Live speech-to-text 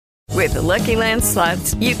With the Lucky Land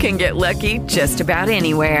Slots, you can get lucky just about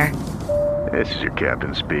anywhere. This is your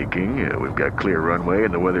captain speaking. We've got clear runway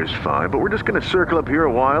and the weather's fine, but we're just going to circle up here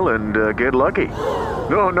a while and get lucky.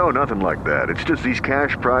 No, nothing like that. It's just these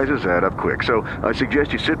cash prizes add up quick. So I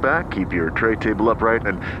suggest you sit back, keep your tray table upright,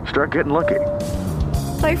 and start getting lucky.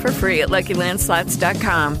 Play for free at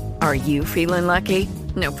LuckyLandSlots.com. Are you feeling lucky?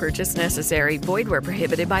 No purchase necessary. Void where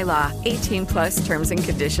prohibited by law. 18 plus terms and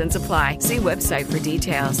conditions apply. See website for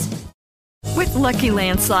details. With Lucky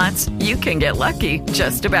Land Slots, you can get lucky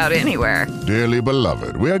just about anywhere. Dearly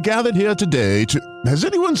beloved, we are gathered here today to... Has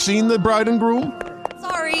anyone seen the bride and groom?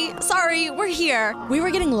 Sorry, we're here. We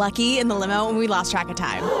were getting lucky in the limo and we lost track of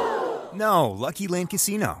time. No, Lucky Land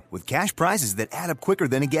Casino, with cash prizes that add up quicker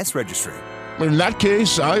than a guest registry. In that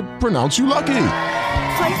case, I pronounce you lucky.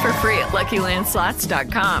 Play for free at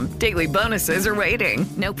LuckyLandSlots.com. Daily bonuses are waiting.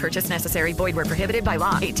 No purchase necessary. Void where prohibited by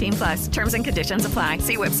law. 18 plus. Terms and conditions apply.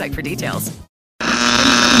 See website for details.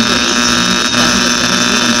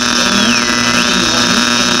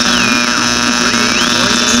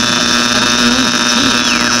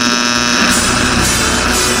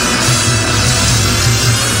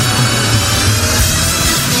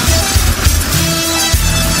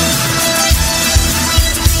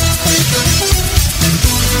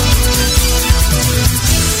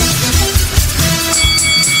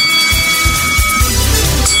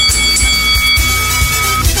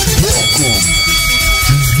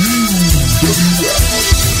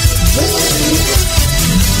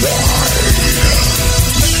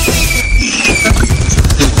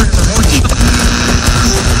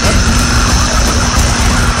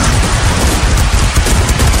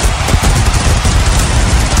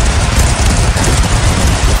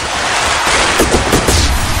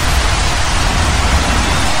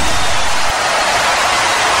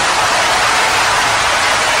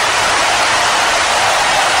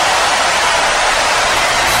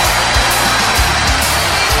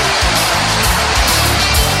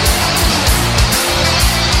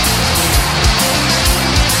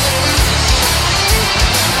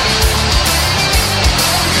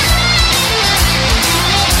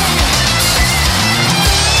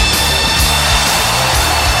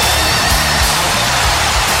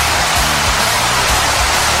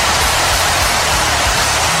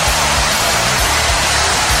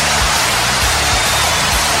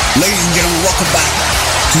 Ladies and gentlemen, welcome back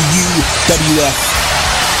to Uwf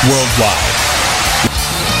Worldwide.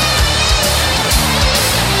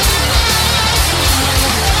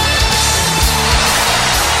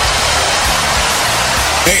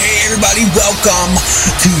 Hey everybody, welcome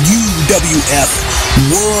to Uwf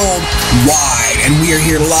Worldwide. And we are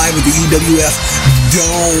here live at the UWF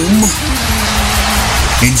Dome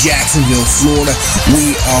in Jacksonville, Florida.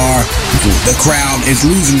 The crowd is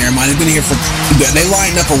losing their mind. They've been here they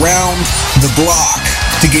lined up around the block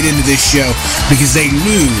to get into this show because they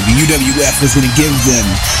knew the UWF was going to give them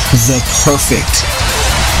the perfect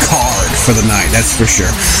card for the night, that's for sure.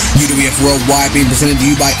 UWF Worldwide being presented to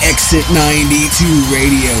you by Exit 92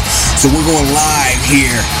 Radio. So we're going live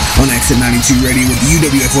here on Exit 92 Radio with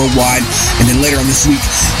UWF Worldwide, and then later on this week,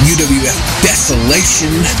 UWF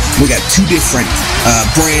Desolation. We got two different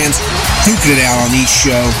brands duking it out on each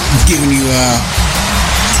show, giving you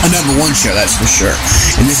a number one show, that's for sure.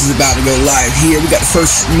 And this is about to go live here. We got the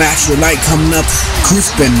first match of the night coming up. Chris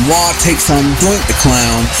Benoit takes on Doink the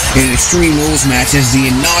Clown in an Extreme Rules match as the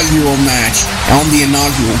inaugural match on the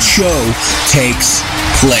inaugural show takes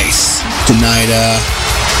place tonight.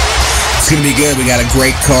 It's going to be good. We got a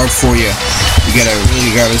great card for you. We got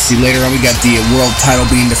to see later on. We got the world title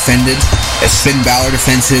being defended as Finn Balor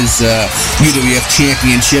defends his UWF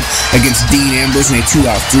Championship against Dean Ambrose in a 2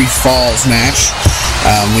 out of 3 falls match.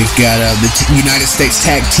 We've got the United States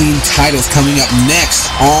Tag Team titles coming up next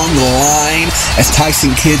on the line as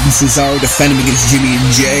Tyson Kidd and Cesaro defend him against Jimmy and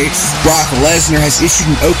Jay. Brock Lesnar has issued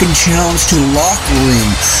an open challenge to the locker room.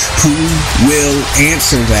 Who will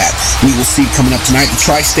answer that? We will see coming up tonight. The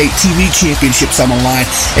Tri-State TV Championships on the line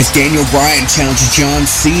as Daniel Bryan challenges John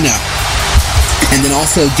Cena. And then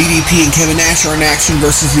also DDP and Kevin Nash are in action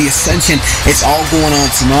versus The Ascension. It's all going on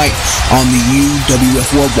tonight on the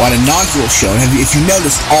UWF Worldwide inaugural show. And if you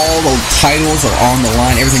noticed, all the titles are on the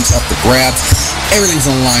line. Everything's up for grabs. Everything's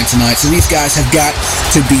on the line tonight. So these guys have got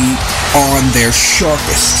to be on their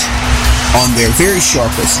sharpest, on their very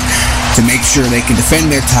sharpest, to make sure they can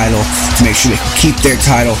defend their title, to make sure they can keep their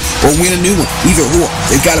title, or win a new one. Either or.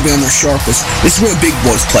 They've got to be on their sharpest. This is where the big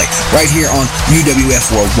boys play, right here on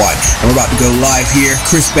UWF Worldwide. And we're about to go live here.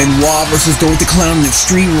 Chris Benoit versus Doink the Clown in an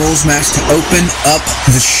Extreme Rules match to open up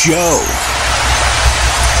the show.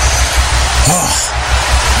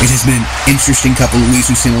 It has been an interesting couple of weeks.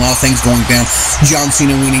 We've seen a lot of things going down. John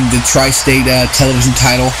Cena winning the Tri-State television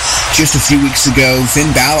title just a few weeks ago. Finn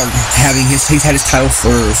Balor he's had his title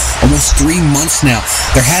for almost 3 months now.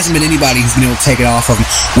 There hasn't been anybody who's been able to take it off of him.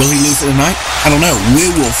 Will he lose it tonight? I don't know. We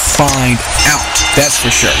will find out. That's for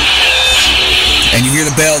sure. And you hear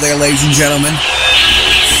the bell there, ladies and gentlemen.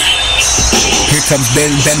 Here comes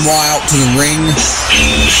Benoit out to the ring.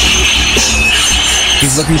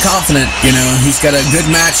 He's looking confident, He's got a good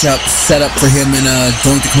matchup set up for him in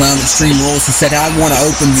Doink the Clown Extreme Rules. He said, I want to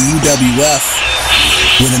open the UWF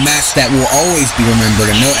with a match that will always be remembered.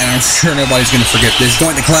 And I'm sure nobody's going to forget this.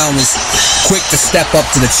 Doink the Clown was quick to step up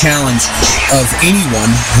to the challenge of anyone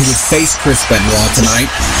who would face Chris Benoit tonight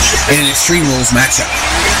in an Extreme Rules matchup.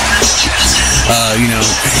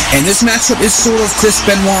 And this matchup is sort of Chris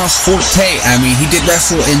Benoit's forte. I mean, he did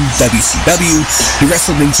wrestle in WCW, he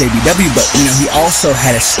wrestled in JBW, but, he also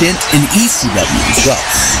had a stint in ECW as well.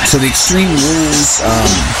 So the Extreme Rules,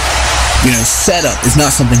 setup is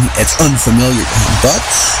not something that's unfamiliar to him. But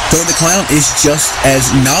Doink the Clown is just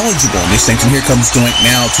as knowledgeable in these things. And here comes Doink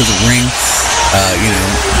now to the ring.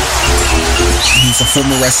 He's a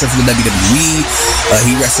former wrestler for the WWE.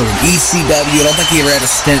 He wrestled in ECW. I don't think he ever had a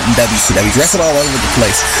stint in WCW. He's wrestled all over the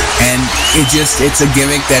place. And it's a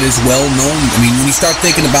gimmick that is well known. I mean, when you start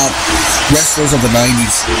thinking about wrestlers of the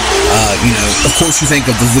 90s, of course you think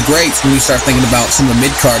of the greats. When you start thinking about some of the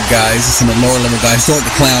mid-card guys, some of the lower-level guys, Doink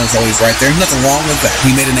the Clown is always right there. There's nothing wrong with that.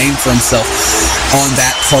 He made a name for himself on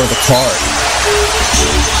that part of the card.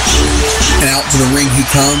 And out to the ring he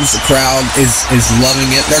comes. The crowd is loving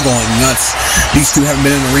it. They're going nuts. These two haven't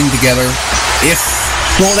been in the ring together. They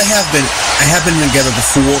have been. I have been together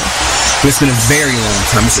before, but it's been a very long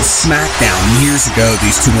time. It's a SmackDown years ago.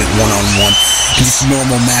 These two went one-on-one in just a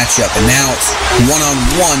normal matchup, and now it's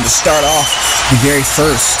one-on-one to start off the very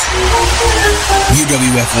first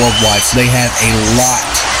UWF Worldwide. So they have a lot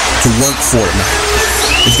to work for tonight.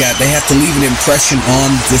 They have to leave an impression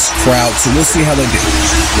on this crowd, so we'll see how they do.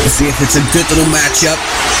 We'll see if it's a good little matchup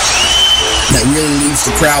that really leaves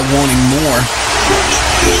the crowd wanting more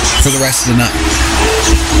for the rest of the night.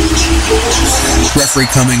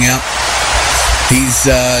 Referee coming out. He's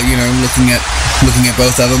looking at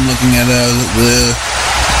both of them, looking at the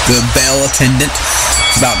bell attendant.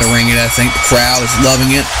 It's about to ring it, I think. The crowd is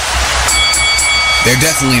loving it. They're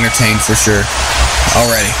definitely entertained for sure.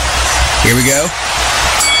 Already. Here we go.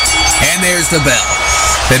 And there's the bell.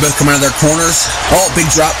 They both come out of their corners. Oh, big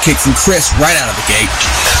drop kick from Chris right out of the gate.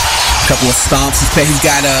 A couple of stomps. He's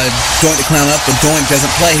got Doink the Clown up, but Doink doesn't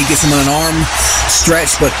play. He gets him on an arm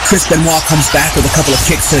stretch, but Chris Benoit comes back with a couple of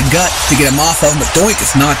kicks to the gut to get him off of him, but Doink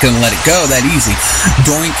is not going to let it go that easy.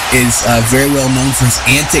 Doink is very well known for his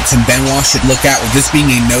antics, and Benoit should look out with this being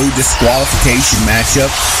a no disqualification matchup.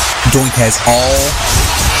 Doink has all...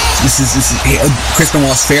 This is Chris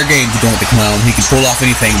Benoit's fair game to Doink the Clown. He can pull off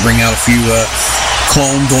anything, bring out a few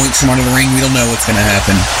clone Doinks from under the ring. We don't know what's going to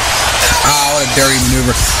happen. What a dirty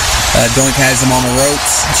maneuver. Doink has him on the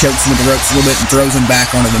ropes, chokes him with the ropes a little bit, and throws him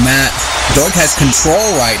back onto the mat. Doink has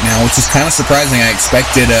control right now, which is kind of surprising. I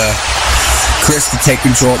expected Chris to take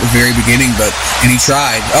control at the very beginning, and he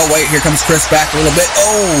tried. Oh, wait, here comes Chris back a little bit.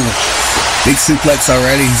 Oh! Big suplex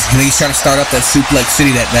already. He's trying to start up that Suplex City,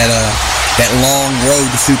 that long road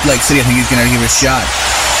to Suplex City. I think he's going to give it a shot.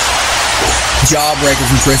 Jawbreaker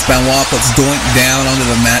from Chris Benoit puts Doink down onto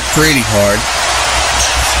the mat pretty hard.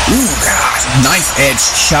 Ooh, God, knife edge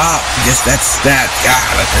chop. God,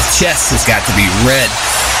 the chest has got to be red.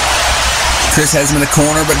 Chris has him in the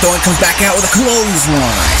corner, but Doink comes back out with a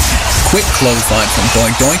clothesline. Quick clothesline from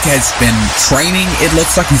Doink. Doink has been training. It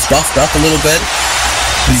looks like he's buffed up a little bit.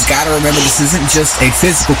 But he's got to remember, this isn't just a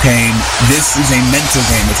physical game. This is a mental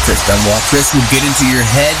game with Chris Benoit. Chris will get into your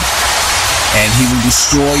head, and he will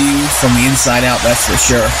destroy you from the inside out, that's for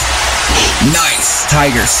sure. Nice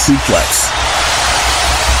Tiger suplex.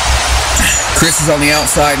 Chris is on the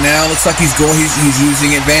outside now. Looks like he's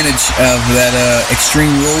using advantage of that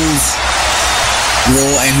Extreme Rules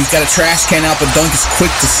rule, and he's got a trash can out, but Doink is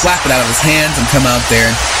quick to slap it out of his hands and come out there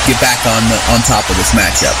and get back on top of this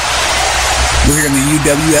matchup. We're here in the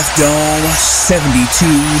UWF Dome, 72,000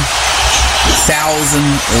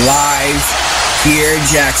 live here in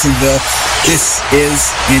Jacksonville. This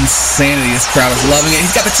is insanity. This crowd is loving it.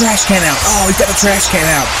 He's got the trash can out. Oh, he's got the trash can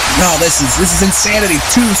out. No, this is insanity.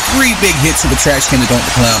 2, 3 big hits with the trash can to Doink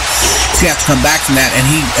the Clown. He's gonna have to come back from that, and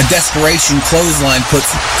a desperation clothesline puts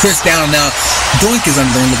Chris down. And now Doink is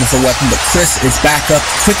under the ring looking for a weapon, but Chris is back up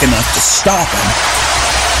quick enough to stop him.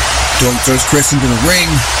 Doink throws Chris into the ring.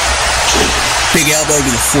 Big elbow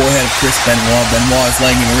to the forehead of Chris Benoit. Benoit is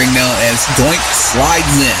laying in the ring now as Doink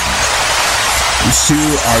slides in. These two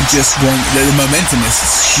are just going, the momentum is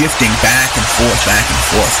shifting back and forth, back and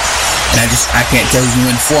forth. And I can't tell who's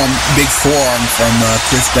going to win. Big forearm from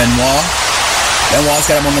Chris Benoit. Benoit's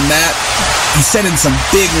got him on the mat. He's sending some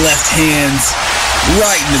big left hands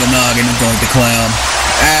right into the noggin of Doink the Clown.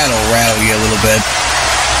 That'll rattle you a little bit.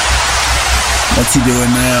 What's he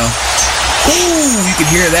doing now? Ooh, you can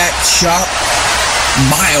hear that chop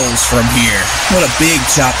miles from here. What a big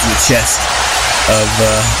chop to the chest of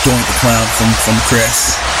Doink the Clown from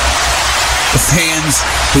Chris. The fans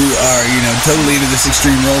who are, totally into this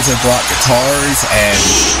Extreme Rules have brought guitars and,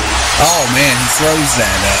 oh man, he throws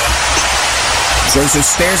those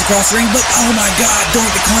stairs across the ring, but oh my God,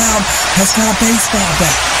 Doink the Clown has got a baseball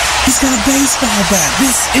bat. He's got a baseball bat.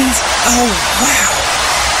 This is, oh wow.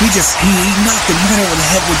 He knocked him right over the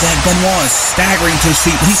head with that. Benoit is staggering to his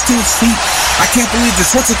feet, but he's to his feet. I can't believe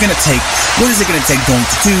this. What's it going to take? What is it going to take Doink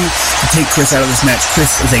to do to take Chris out of this match? Chris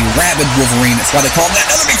is a rabid Wolverine. That's why they call him that.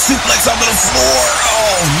 Another big suplex onto the floor.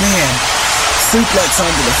 Oh, man. Suplex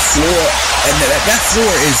onto the floor. And that floor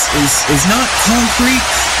is not concrete,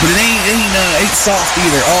 but it ain't soft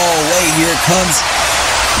either. Oh, wait, here it comes.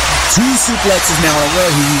 2 suplexes now in a row.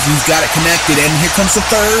 He's got it connected, and here comes the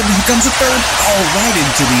third. Oh, right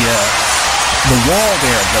into the wall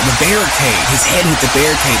there, the barricade. His head hit the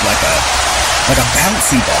barricade like a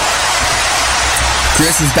bouncy ball.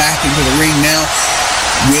 Chris is back into the ring now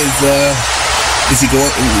with is he going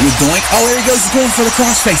with Doink? Oh, there he goes. He's going for the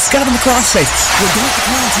crossface. He's got him in the crossface. Will Doink the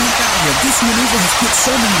Clown take out here? This maneuver has put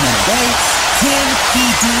so many men away. Can he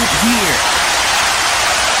do it here?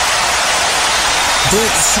 Doink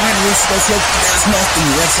is trying to reach those ropes, but there's nothing.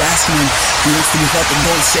 The ref's asking him. He wants to give up, and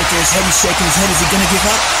Doink's shaking his head. He's shaking his head. Is he going to give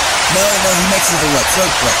up? No, he makes it a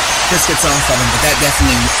rope break. Chris gets off of him, but that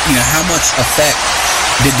definitely, how much effect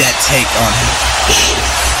did that take on him?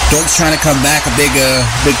 Doink's trying to come back. A big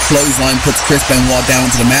clothesline puts Chris Benoit down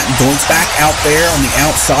into the mat, and Doink's back out there on the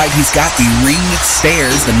outside. He's got the ring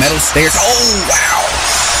stairs, the metal stairs. Oh, wow.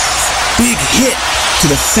 Big hit to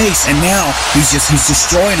the face, and now he's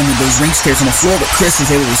destroying him with those ring stairs on the floor, but Chris is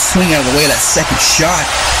able to swing out of the way of that second shot.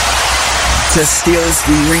 Just steals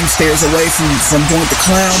the ring stairs away from Doink the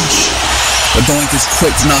Clown. But Doink is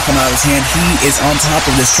quick to knock him out of his hand. He is on top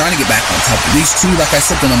of this, trying to get back on top. But these two, like I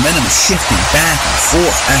said, the momentum is shifting back and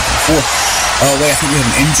forth, back and forth. Oh, wait, I think we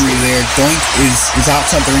have an injury there. Doink is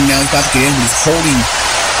outside the ring now. He's about to get in, but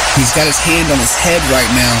he's got his hand on his head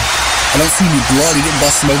right now. I don't see any blood. He didn't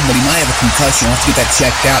bust him open, but he might have a concussion. I'll have to get that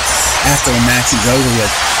checked out after the match is over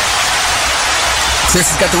with.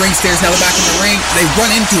 Chris has got the ring stairs. Now they're back in the ring. They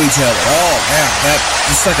run into each other. Oh, yeah.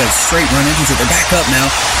 It's like a straight run into each other. They're back up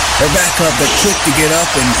now. They're back up. They're quick to get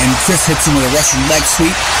up, and Chris hits him with a Russian leg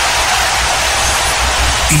sweep.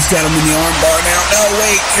 He's got him in the arm bar now. No,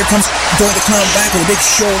 wait. Here comes Doink the Clown back with a big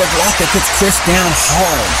shoulder block that puts Chris down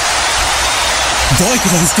hard. Doink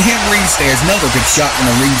with those damn ring stairs. Another big shot in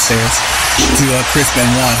the ring stairs to Chris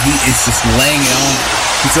Benoit. He is just laying it on.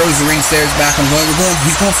 He throws the ring stairs back on going.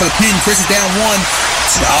 He's going for the pin. Chris is down 1.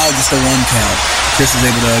 Oh, just a 1 count. Chris is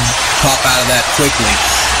able to pop out of that quickly.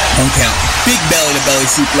 1 count. Big belly-to-belly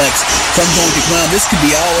suplex from Doink the Clown. This could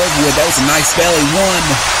be all over with. That was a nice belly. 1,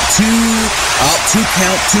 2. Oh, 2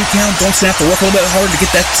 count. Doink's going to have to work a little bit harder to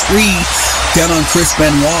get that 3 down on Chris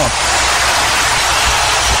Benoit.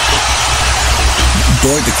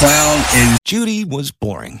 Doink the Clown is... Judy was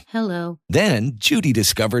boring. Hello. Then Judy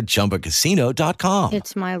discovered ChumbaCasino.com.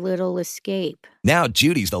 It's my little escape. Now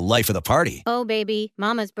Judy's the life of the party. Oh, baby,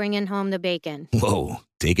 mama's bringing home the bacon. Whoa,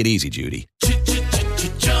 take it easy, Judy.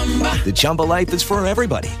 The Chumba life is for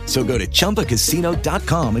everybody. So go to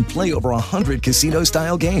ChumbaCasino.com and play over 100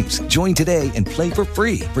 casino-style games. Join today and play for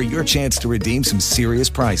free for your chance to redeem some serious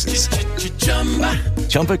prizes.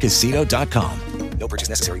 ChumbaCasino.com. No purchase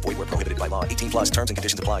necessary. Void where prohibited by law. 18+ terms and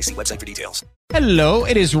conditions apply. See website for details. Hello,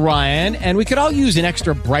 it is Ryan, and we could all use an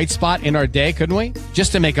extra bright spot in our day, couldn't we?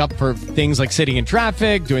 Just to make up for things like sitting in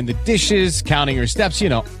traffic, doing the dishes, counting your steps,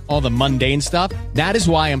 all the mundane stuff. That is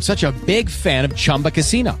why I'm such a big fan of Chumba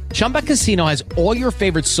Casino. Chumba Casino has all your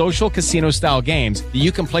favorite social casino-style games that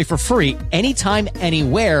you can play for free anytime,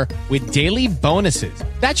 anywhere with daily bonuses.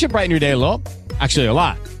 That should brighten your day a little. Actually, a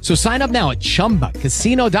lot. So sign up now at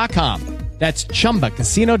ChumbaCasino.com. That's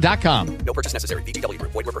ChumbaCasino.com. No purchase necessary. VGW Group.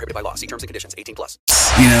 Void where prohibited by law. See terms and conditions. 18+.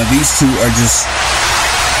 These two are just...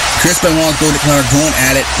 Chris Benoit and Doink the Clown are going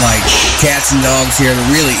at it like cats and dogs here. There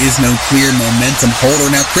really is no clear momentum holder.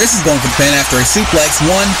 Now Chris is going for the pin after a suplex. 1,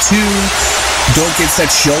 2. Doink gets that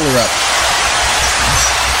shoulder up.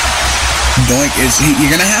 You're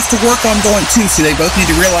going to have to work on Doink too, so they both need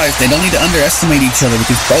to realize they don't need to underestimate each other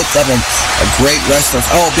because both of them are great wrestlers.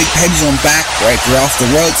 Oh, big pendulum backbreaker off the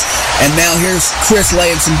ropes. And now here's Chris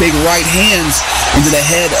laying some big right hands into the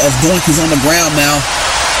head of Doink, who's on the ground now.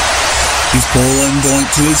 He's pulling Doink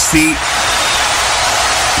to his feet.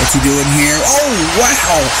 What's he doing here? Oh,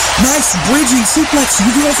 wow. Nice bridging suplex. He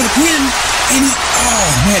goes for the pin. And he,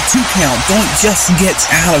 2 count. Doink just gets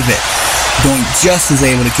out of it. Doink just is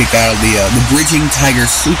able to kick out of the bridging tiger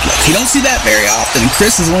suplex. You don't see that very often. And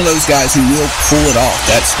Chris is one of those guys who will pull it off,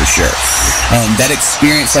 that's for sure. That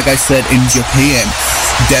experience, like I said, in Japan,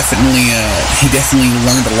 he definitely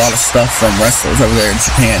learned a lot of stuff from wrestlers over there in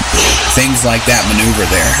Japan. Things like that maneuver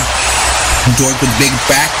there. Doink with big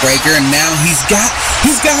backbreaker, and now he's got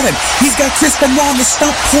him. He's got Chris Benoit on the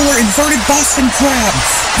stump puller, inverted Boston Crab.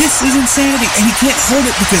 This is insanity, and he can't hold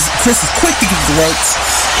it because Chris is quick to get the ropes.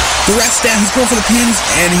 The ref's down. He's going for the pins,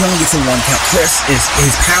 and he only gets a 1 count. Chris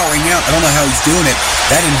is powering out. I don't know how he's doing it.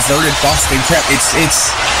 That inverted Boston Crab. It's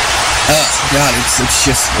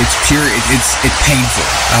pure. It's painful.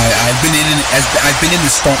 I've been in the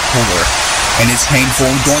stump puller, and it's painful.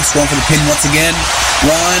 Doink's going for the pin once again. 1,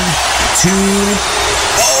 2.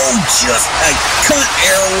 Oh, just a cut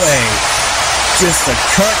airway. Just a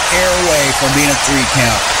cut airway from being a 3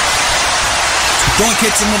 count. Doink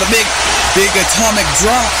hits him with a big atomic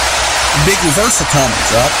drop. Big reverse atomic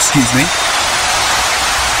drop, excuse me.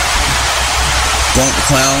 Doink the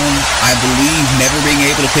Clown, I believe, never being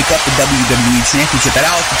able to pick up the WWE Championship.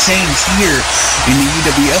 That'll have to change here in the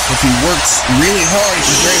UWF if he works really hard. He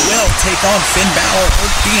can very well take on Finn Balor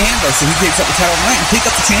or Dean Ambrose, so he takes up the title tonight and pick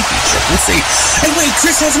up the championship. We'll see. And wait,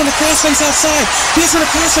 Chris has him in a crossface outside. He has him in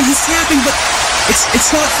a crossface. He's tapping, but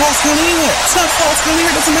it's not false count anywhere. It's not false count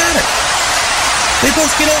anywhere. It doesn't matter. They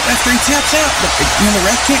both get up after he taps out, but the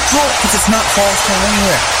ref can't call it because it's not false count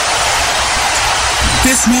anywhere.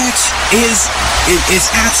 This match is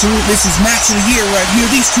absolute. This is match of the year right here.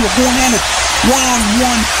 These two are going at it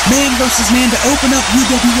one-on-one, man versus man to open up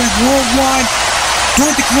UWF Worldwide.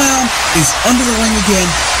 Doink the Clown is under the ring again,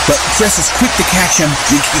 but Chris is quick to catch him.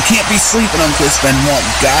 You can't be sleeping on Chris Benoit.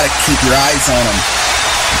 You gotta keep your eyes on him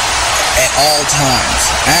at all times.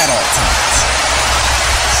 At all times.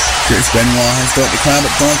 Chris Benoit has Doink the Clown,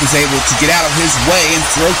 but Doink is able to get out of his way and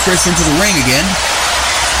throw Chris into the ring again.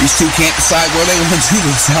 These two can't decide where they want to do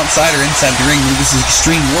this, outside or inside the ring. This is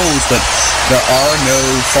Extreme Rules, but there are no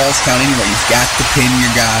false count anywhere. You've got to pin your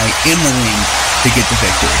guy in the ring to get the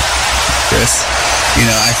victory. Chris,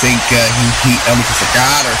 I think I don't know if he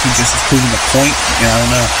forgot or if he just was proving a point. I don't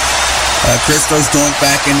know. Chris throws Doink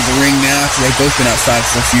back into the ring now after they've both been outside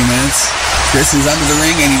for a few minutes. Chris is under the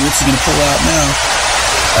ring, and what's he going to pull out now?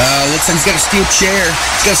 Looks like he's got a steel chair.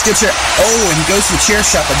 Oh, and he goes to the chair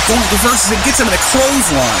shot, but Doink reverses it, gets him in a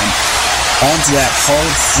clothesline onto that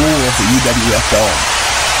hard floor of the UWF Dome.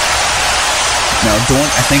 Now,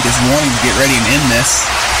 Doink, I think, is wanting to get ready and end this.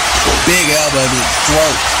 Big elbow to the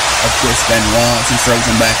throat of Chris Benoit as he throws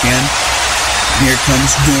him back in. Here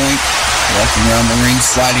comes Doink, walking around the ring,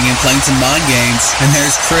 sliding in, playing some mind games. And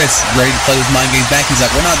there's Chris, ready to play those mind games back. He's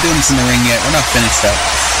like, we're not doing this in the ring yet. We're not finished up.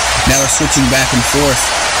 Now they're switching back and forth.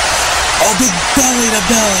 Oh, big belly to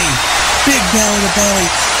belly. Big belly to belly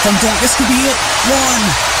from Doink. This could be it.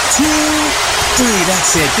 1, 2, 3.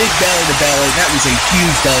 That's it. Big belly to belly. That was a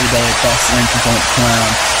huge belly to belly across the ring from Doink the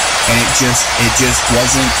Clown. And it just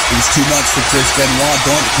wasn't. It was too much for Chris Benoit.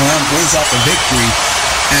 Doink the Clown pulls off a victory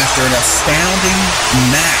after an astounding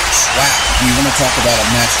match. Wow. You want to talk about a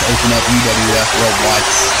match to open up UWF Worldwide.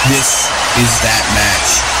 This is that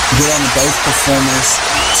match. Good on the both performers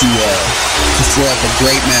to throw up a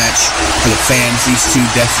great match for the fans. These two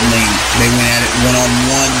definitely, they went at it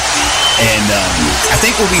one-on-one. And I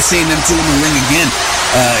think we'll be seeing them two in the ring again.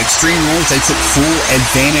 Extreme Rules, they took full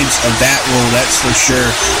advantage of that rule, that's for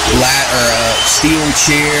sure. Steel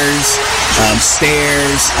chairs,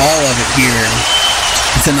 stairs, all of it here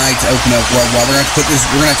tonight to open up Worldwide. We're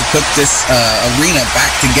gonna have to put this arena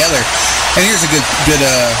back together. And here's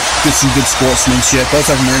some good sportsmanship. Both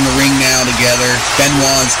of them are in the ring now together.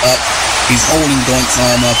 Benoit's up. He's holding Doink's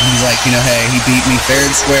arm up. And he's like, hey, he beat me fair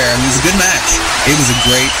and square. And it was a good match. It was a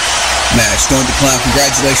great match. Doink the Clown,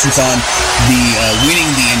 congratulations on winning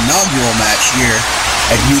the inaugural match here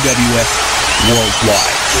at UWF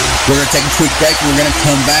Worldwide. We're going to take a quick break, and we're going to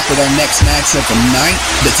come back with our next match of the night.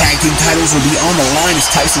 The tag team titles will be on the line as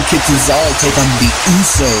Tyson Kidd and Cesaro take on the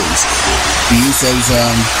Usos. The Usos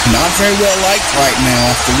not very well liked right now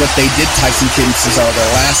after what they did Tyson Kidd and Cesaro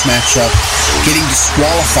their last matchup, getting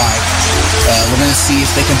disqualified. We're going to see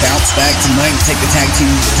if they can bounce back tonight and take the tag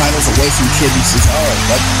team titles away from Kidd and Cesaro.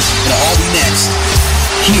 But it'll all be next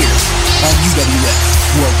here on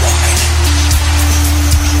UWF Worldwide.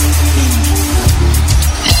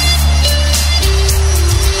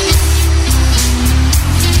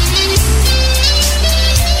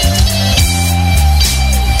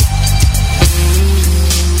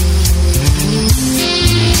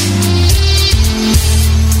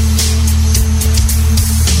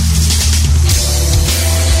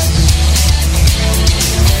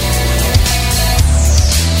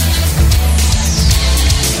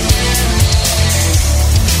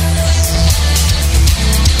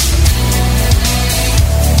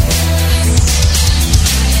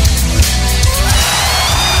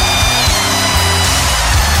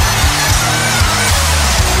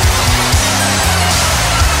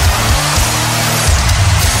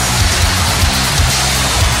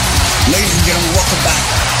 Ladies and gentlemen, welcome back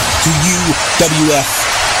to UWF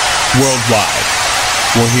Worldwide.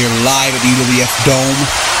 We're here live at the UWF Dome.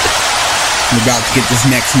 We're about to get this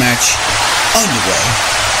next match underway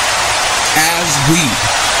as we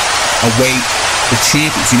await the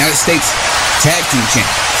champions, United States Tag Team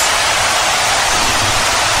Champions.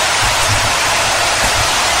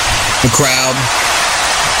 The crowd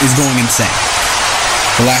is going insane.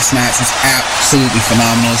 The last match was absolutely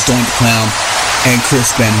phenomenal. It's Doink the Clown and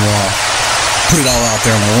Chris Benoit put it all out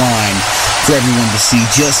there on the line for everyone to see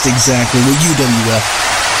just exactly what UWF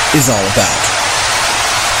is all about.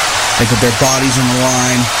 They put their bodies on the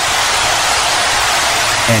line,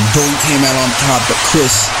 and Doink came out on top, but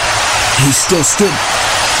Chris, he still stood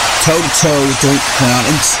toe-to-toe with Doink the Clown,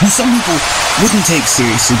 and who some people wouldn't take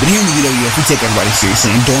seriously, but here in the UWF, we take everybody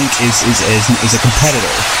seriously, and Doink is a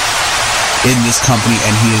competitor in this company,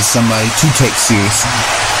 and he is somebody to take seriously.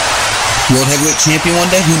 World Heavyweight Champion one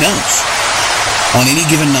day? Who knows? On any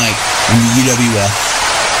given night in the UWF,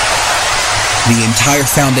 the entire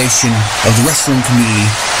foundation of the wrestling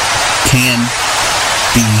community can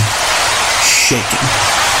be shaken.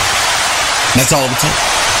 That's all it would take.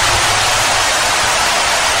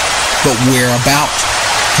 But we're about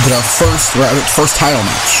to put our first title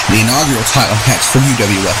match, the inaugural title match for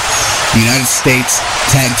UWF. The United States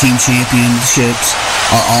Tag Team Championships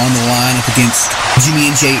are on the line up against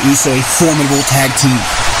Jimmy and Jay Uso, a formidable tag team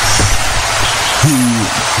who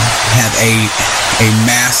have a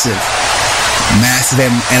massive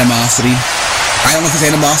animosity. I don't know if it's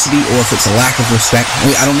animosity or if it's a lack of respect.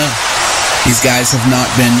 I don't know. These guys have not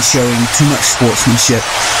been showing too much sportsmanship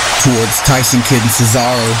towards Tyson Kidd and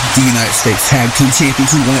Cesaro, the United States Tag Team Champions,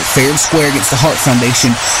 who won it fair and square against the Hart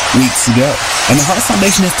Foundation weeks ago. And the Hart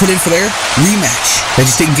Foundation has put in for their rematch. They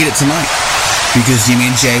just didn't get it tonight because Jimmy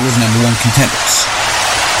and Jay were the #1 contenders.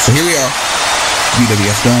 So here we are,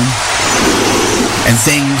 UWF Dome, and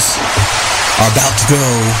things are about to go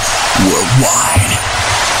worldwide.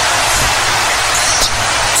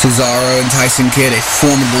 Cesaro and Tyson Kidd, a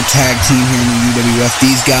formidable tag team here in the UWF.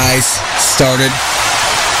 These guys started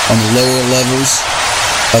on the lower levels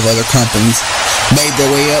of other companies, made their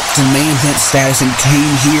way up to main event status, and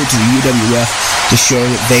came here to the UWF to show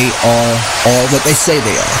that they are all that they say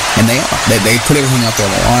they are. And they are. They put everything out there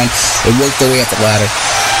on the line. They worked their way up the ladder.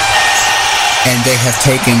 And they have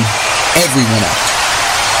taken everyone out.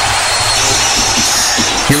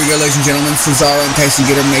 Here we go, ladies and gentlemen. Cesaro and Tyson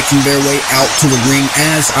Kidd are making their way out to the ring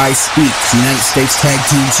as I speak. The United States Tag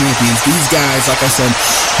Team Champions. These guys, like I said,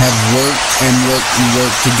 have worked and worked and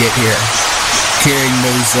worked to get here. Carrying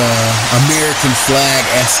those American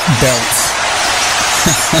flag-esque belts.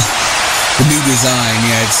 The new design,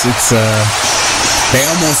 yeah, it's they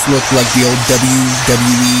almost look like the old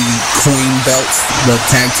WWE coin belts, the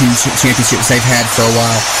tag team championships they've had for a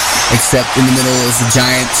while, except in the middle is a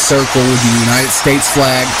giant circle with the United States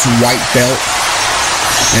flag, it's a white belt,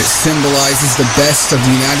 and it symbolizes the best of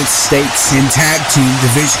the United States in tag team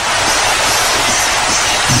division.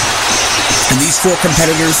 And these four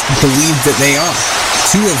competitors believe that they are,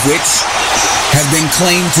 two of which have been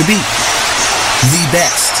claimed to be the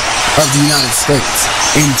best of the United States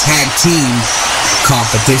in tag team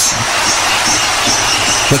competition.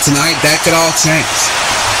 But tonight, that could all change.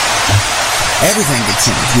 Everything could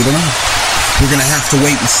change. We don't know. We're going to have to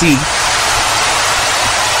wait and see.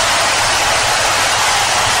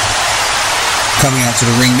 Coming out to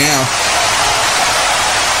the ring now.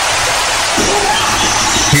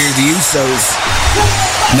 Here are the Usos.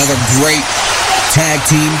 Another great tag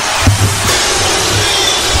team.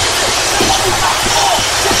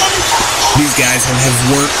 These guys have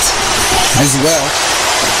worked as well.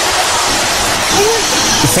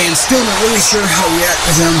 The fans still not really sure how to react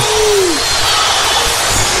to them.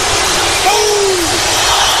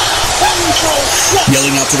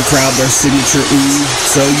 yelling out to the crowd their signature ooh.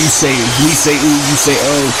 So you say, we say ooh, you say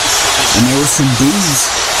oh. And there was some boos.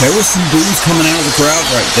 There was some boos coming out of the crowd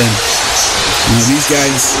right then. You know, these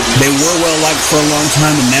guys, they were well liked for a long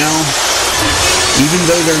time, and now, even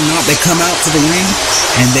though they're not, they come out to the ring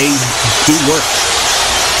and they do work.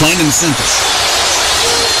 Plain and simple.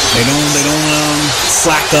 They don't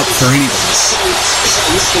slack up for anybody.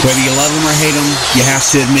 Whether you love them or hate them, you have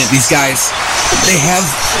to admit these guys, they have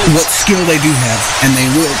what skill they do have, and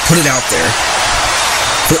they will put it out there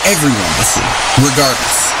for everyone to see,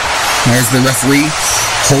 regardless. There's the referee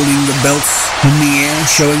holding the belts in the air,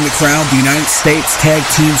 showing the crowd the United States Tag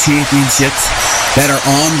Team Championships that are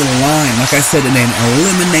on the line. Like I said, in an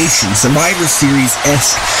elimination Survivor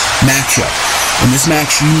Series-esque matchup. In this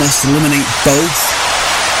match, you must eliminate both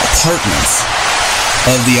partners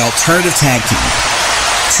of the alternative tag team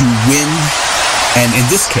to win, and in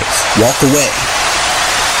this case, walk away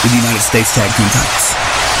with the United States Tag Team titles.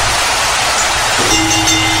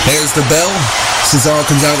 There's the bell. Cesaro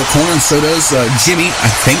comes out of the corner, and so does Jimmy, I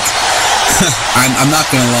think. I'm not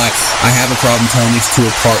going to lie. I have a problem telling these two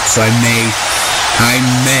apart, so I may,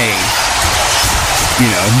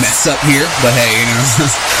 mess up here. But hey,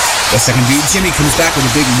 best I can do. Jimmy comes back with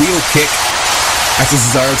a big wheel kick after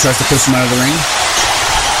Cesaro tries to push him out of the ring.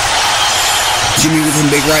 Jimmy with some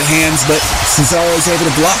big right hands, but Cesaro is able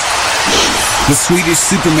to block. The Swedish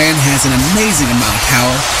Superman has an amazing amount of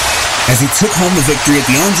power as he took home the victory at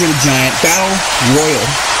the Andre the Giant Battle Royal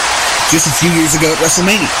just a few years ago at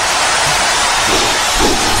WrestleMania.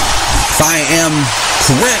 If I am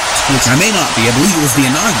correct, which I may not be, I believe it was the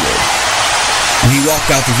inaugural, and he walked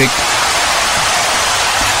out the victor.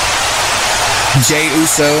 Jey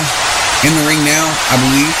Uso in the ring now, I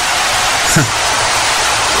believe.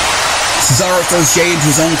 Cesaro throws Jey into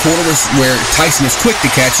his own corner where Tyson is quick to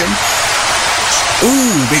catch him.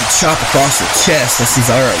 Ooh, big chop across the chest as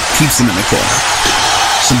Cesaro keeps him in the corner.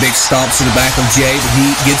 Some big stomps to the back of Jey, but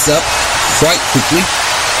he gets up quite quickly.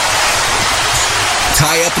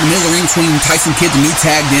 Tie up in the middle of the ring between Tyson Kidd, the new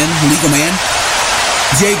tagged in legal man.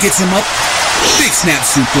 Jey gets him up. Big snap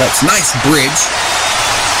suplex. Nice bridge.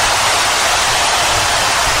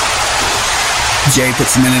 Jey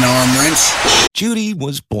puts him in an arm wrench. Judy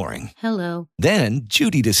was boring. Hello. Then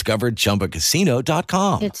Judy discovered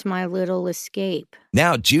ChumbaCasino.com. It's my little escape.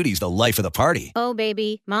 Now Judy's the life of the party. Oh,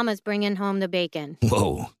 baby, mama's bringing home the bacon.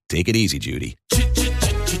 Whoa, take it easy, Judy.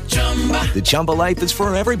 The Chumba life is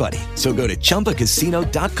for everybody. So go to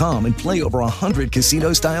ChumbaCasino.com and play over 100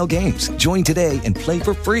 casino-style games. Join today and play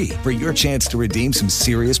for free for your chance to redeem some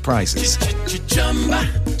serious prizes.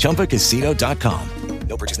 ChumbaCasino.com.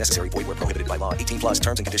 No purchase necessary. Void where prohibited by law. 18 plus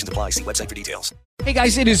terms and conditions apply. See website for details. Hey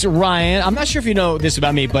guys, it is Ryan. I'm not sure if you know this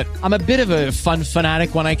about me, but I'm a bit of a fun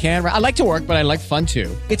fanatic when I can. I like to work, but I like fun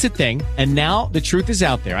too. It's a thing. And now the truth is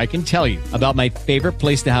out there. I can tell you about my favorite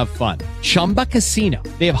place to have fun. Chumba Casino.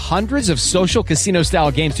 They have hundreds of social casino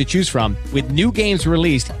style games to choose from with new games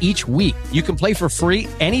released each week. You can play for free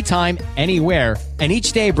anytime, anywhere. And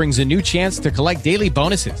each day brings a new chance to collect daily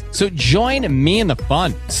bonuses. So join me in the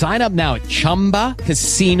fun. Sign up now at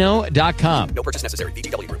ChumbaCasino.com. No purchase necessary.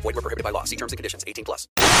 VGW. Void where prohibited by law. See terms and conditions. 18 plus.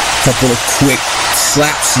 Couple of quick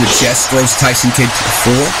slaps to the chest throws Tyson Kidd to the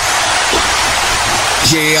floor.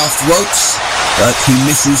 Jey off the ropes, but he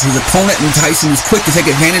misses his opponent, and Tyson is quick to take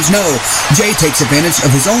advantage. No, Jey takes advantage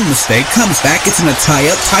of his own mistake, comes back, gets in a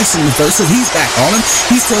tie-up. Tyson reverses, he's back on him.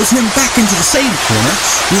 He throws him back into the same corner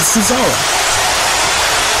with Cesaro.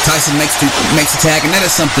 Tyson makes the tag, and that is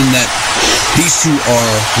something that these two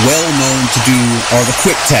are well known to do, are the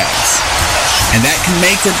quick tags. And that can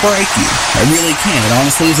make or break you. It really can. It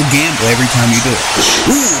honestly is a gamble every time you do it.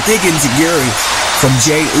 Ooh, big enziguri from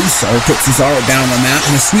Jey Uso puts Cesaro down on the mat,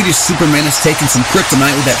 and the Swedish Superman has taken some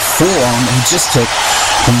kryptonite with that forearm that he just took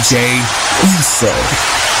from Jey Uso.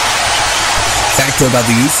 Fact about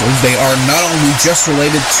the Usos, they are not only just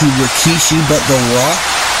related to Rikishi, but The Rock,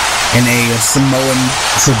 in a Samoan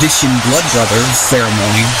tradition blood brother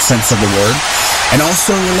ceremony sense of the word, and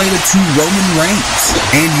also related to Roman Reigns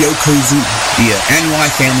and Yokozuna. The NY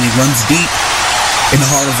family runs deep in the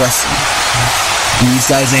heart of wrestling. And these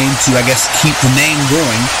guys aim to, I guess, keep the name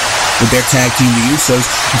going with their tag team, the Usos.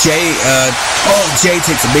 Jey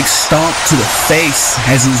takes a big stomp to the face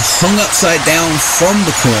as he's hung upside down from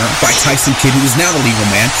the corner by Tyson Kidd, who is now the legal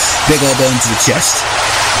man. Big elbow into the chest.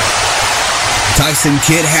 Tyson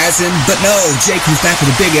Kidd has him, but no, Jey comes back with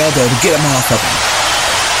a big elbow to get him off of him.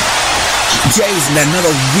 Jey's in another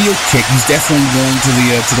wheel kick. He's definitely going to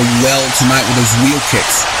the well tonight with those wheel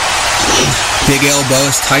kicks. Big elbow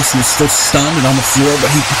as Tyson is still stunned and on the floor,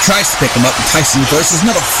 but he tries to pick him up, and Tyson reverses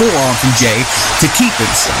another forearm from Jay to keep him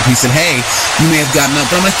stunned. He said, hey, you may have gotten up,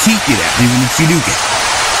 but I'm going to keep you down, even if you do get up.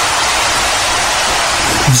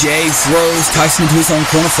 Jay throws Tyson into his own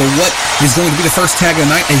corner for what is going to be the first tag of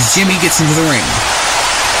the night as Jimmy gets into the ring.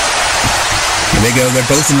 Here they go. They're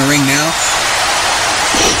both in the ring now.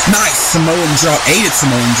 Nice Samoan drop, aided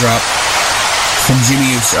Samoan drop from Jay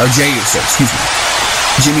Uso, excuse me.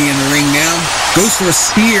 Jimmy in the ring now. Goes for a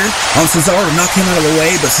spear on Cesaro to knock him out of the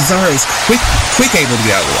way, but Cesaro is quick able to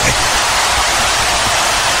get out of the way.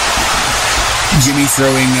 Jimmy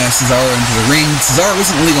throwing Cesaro into the ring. Cesaro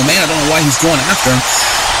isn't a legal man. I don't know why he's going after him.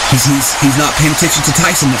 He's not paying attention to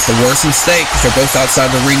Tyson. That's the worst mistake. They're both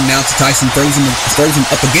outside the ring now. Tyson throws him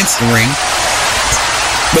up against the ring.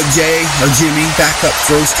 But Jimmy back up,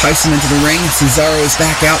 throws Tyson into the ring. Cesaro is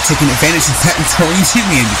back out, taking advantage of that and throwing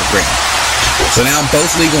Jimmy into the ring. So now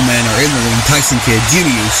both legal men are in the ring. Tyson Kidd,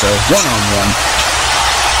 Jimmy Uso, one-on-one.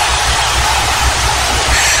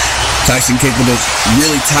 Tyson Kidd with a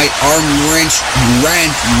really tight arm wrench,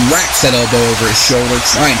 racks that elbow over his shoulder,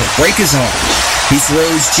 trying to break his arm. He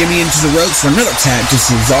throws Jimmy into the ropes for another tag to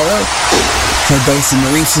Cesaro. They're both in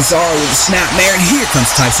the ring. Cesaro with a snapmare, and here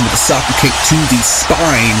comes Tyson with a soccer kick to the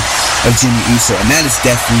spine of Jimmy Uso, and that is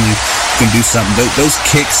definitely going to do something. Those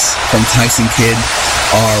kicks from Tyson Kidd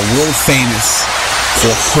are world famous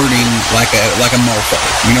for hurting like a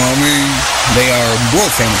motherfucker. You know what I mean? They are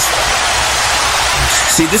world famous for it.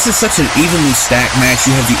 See, this is such an evenly stacked match.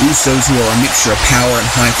 You have the Usos, who are a mixture of power and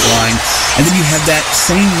high flying, and then you have that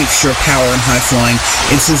same mixture of power and high flying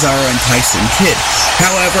in Cesaro and Tyson Kidd.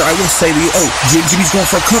 However, I will say to you, Jimmy's going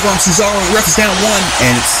for a cover on Cesaro, the ref is down one,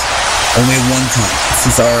 and it's only a one count.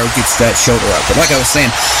 Cesaro gets that shoulder up. But like I was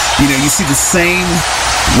saying, you see the same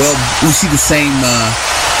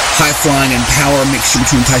high flying and power mixture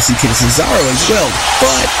between Tyson Kidd and Cesaro as well.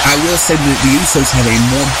 But I will say that the Usos have a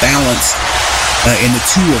more balanced in the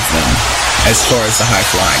two of them as far as the high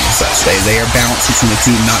flying and such. They are balanced between the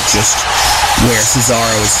two, not just where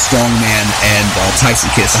Cesaro is a strong man and Tyson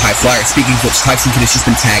Kidd is a high flyer. Speaking of which, Tyson Kidd has just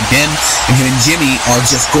been tagged in, and him and Jimmy are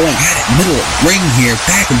just going at it, middle of the ring here,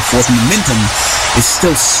 back and forth. Momentum is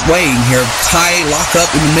still swaying here. Lock up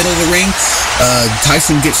in the middle of the ring.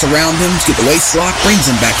 Tyson gets around him to get the waist lock, brings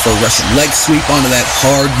him back for a Russian leg sweep onto that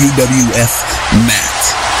hard UWF mat.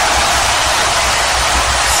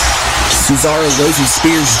 Cesaro goes and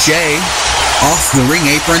spears Jay off the ring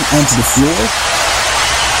apron onto the floor.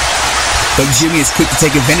 But Jimmy is quick to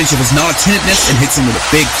take advantage of his non-attentiveness and hits him with a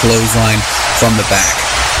big clothesline from the back.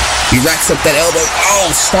 He racks up that elbow. Oh,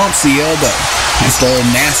 stomps the elbow. It's a little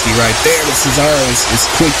nasty right there, but Cesaro is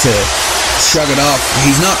quick to shrug it off.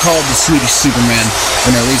 He's not called the Swedish Superman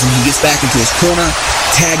for no reason. He gets back into his corner,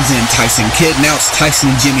 tags in Tyson Kidd. Now it's Tyson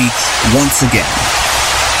and Jimmy once again.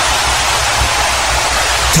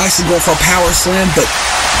 Tyson going for a power slam,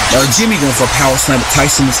 Jimmy going for a power slam, but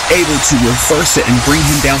Tyson was able to reverse it and bring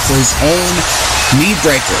him down for his own knee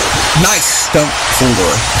breaker. Nice stump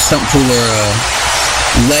puller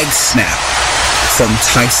leg snap from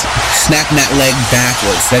Tyson. Snapping that leg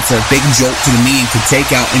backwards. That's a big jolt to the knee and could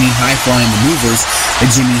take out any high-flying maneuvers that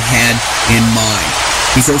Jimmy had in mind.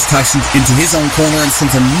 He throws Tyson into his own corner and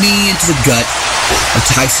sends a knee into the gut of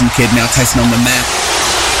Tyson Kidd. Now Tyson on the mat.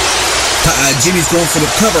 Jimmy's going for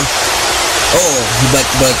the cover.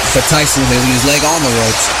 But Tyson will leave his leg on the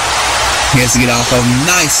ropes. He has to get off a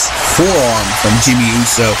nice forearm from Jimmy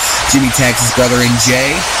Uso. Jimmy tags his brother in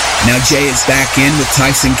Jay. Now Jay is back in with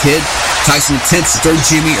Tyson Kidd. Tyson attempts to throw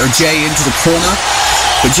Jimmy or Jay into the corner,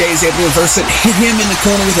 but Jay is able to reverse it, hit him in the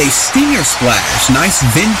corner with a stinger splash. Nice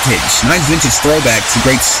vintage throwback to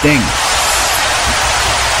great Sting.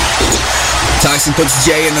 Tyson puts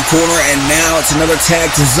Jay in the corner, and now it's another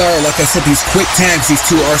tag to Cesaro. Like I said, these quick tags, these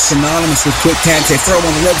two are synonymous with quick tags. They throw him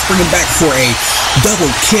on the ropes, bring him back for a double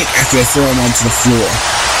kick after they throw him onto the floor.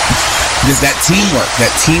 Because that teamwork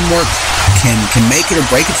can make it or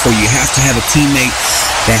break it for you. You have to have a teammate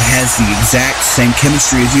that has the exact same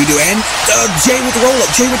chemistry as you do. And Jay with the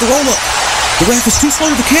roll-up. The ref is too slow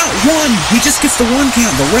to count. One. He just gets the one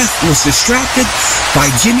count. The ref was distracted by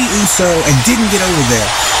Jimmy Uso and didn't get over there.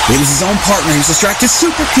 It was his own partner. He was distracted.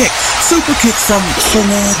 Super kick from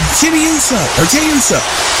Jimmy Uso, or Jay Uso.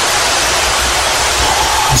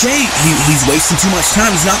 Jay, he's wasting too much time.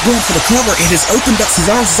 He's not going for the cover. It has opened up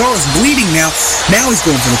Cesaro. Cesaro's bleeding now. Now he's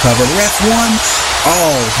going for the cover. The ref won.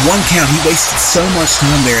 One count. He wasted so much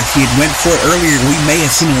time there. If he had went for it earlier, we may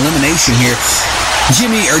have seen an elimination here. Jay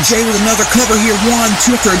with another cover here. 1,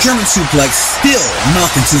 2 after a German suplex. Still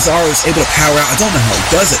nothing. Cesaro is able to power out. I don't know how he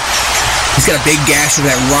does it. He's got a big gash of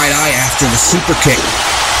that right eye after the super kick.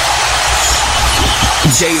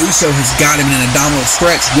 Jey Uso has got him in an abdominal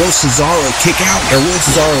stretch. Will Cesaro kick out, or will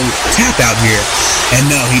Cesaro tap out here? And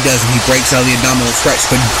no, he doesn't. He breaks out of the abdominal stretch.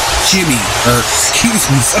 But I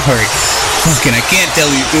can't tell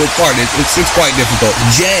you two apart. It's quite difficult.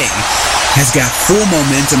 Jey has got full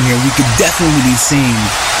momentum here. We could definitely be seeing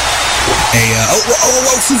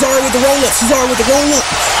Cesaro with the roll-up. Cesaro with the roll-up.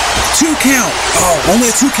 2 count. Oh, only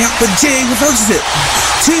a 2 count, but Jey reverses it.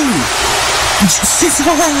 2.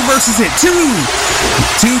 Cesaro reverses it. 2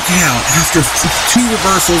 count. After 2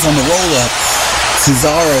 reversals on the roll-up,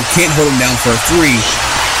 Cesaro can't hold him down for a 3.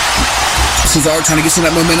 Cesaro trying to get some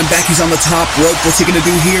of that momentum back. He's on the top rope. What's he going to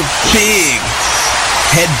do here? Big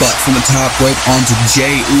headbutt from the top rope onto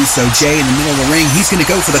Jey Uso. Jey in the middle of the ring. He's going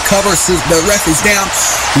to go for the cover. The ref is down.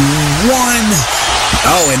 1.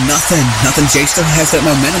 Oh, and nothing. Jey still has that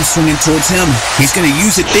momentum swinging towards him. He's going to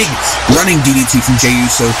use it. Big running DDT from Jey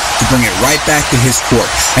Uso to bring it right back to his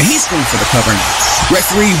court. And he's going for the cover now.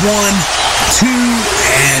 Referee 1, 2,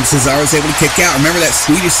 and Cesaro's able to kick out. Remember that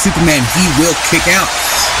Swedish Superman, he will kick out.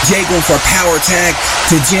 Jey going for a power tag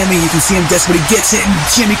to Jimmy. You can see him desperate. He gets it, and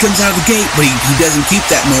Jimmy comes out of the gate, but he doesn't keep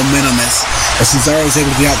that momentum as Cesaro's able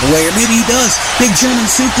to get out the way. Or maybe he does. Big German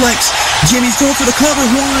suplex. Jimmy's going for the cover. 1.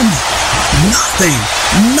 Nothing.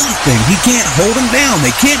 He can't hold him down.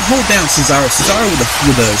 They can't hold down Cesaro. Cesaro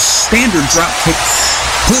with a standard drop kick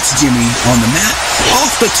puts Jimmy on the mat.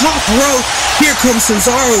 Off the top rope. Here comes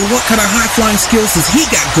Cesaro. What kind of high-flying skills has he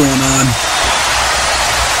got going on?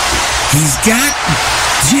 He's got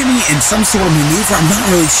Jimmy in some sort of maneuver. I'm not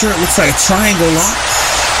really sure. It looks like a triangle lock.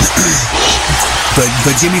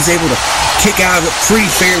 But Jimmy's able to kick out of it pretty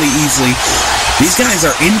fairly easily. These guys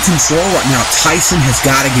are in control right now. Tyson has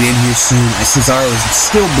got to get in here soon, as Cesaro is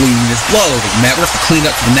still bleeding. There's blood over the mat. We're going to clean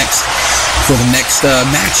up for the next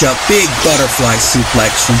matchup. Big butterfly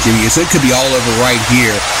suplex from Jimmy. So it could be all over right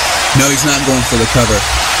here. No, he's not going for the cover.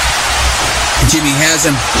 Jimmy has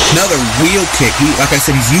him. Another wheel kick. Like I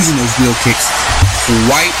said, he's using those wheel kicks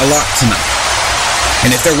quite a lot tonight.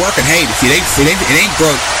 And if they're working, hey, if it ain't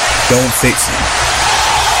broke, don't fix it.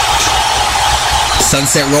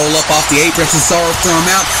 Sunset roll up off the apron. Cesaro throw him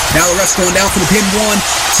out. Now the ref's going down for the pin. 1,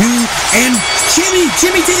 2, and Jimmy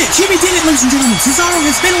did it. Jimmy did it, ladies and gentlemen. Cesaro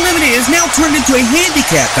has been eliminated. It has now turned into a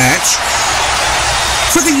handicap match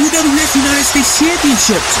for the UWF United States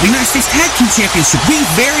Championship, the United States Tag Team Championship. We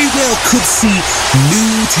very well could see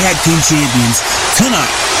new tag team champions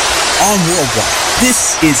tonight on Worldwide.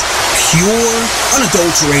 This is pure,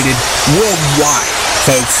 unadulterated, worldwide,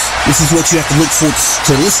 folks. This is what you have to look forward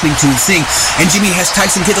to listening to and seeing. And Jimmy has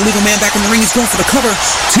Tyson get the legal man back in the ring. He's going for the cover.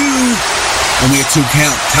 2. Only a 2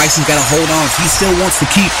 count. Tyson's got to hold on. If he still wants to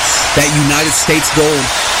keep that United States gold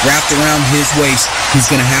wrapped around his waist, he's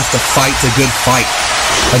going to have to fight the good fight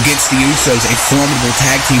against the Usos, a formidable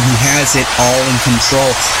tag team who has it all in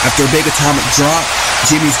control. After a big atomic drop,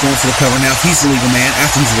 Jimmy's going for the cover now. If he's the legal man,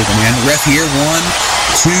 after he's the legal man, the ref here, 1,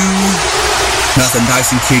 2, nothing.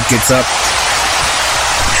 Tyson Kidd gets up.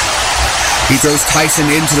 He throws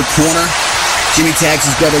Tyson into the corner. Jimmy tags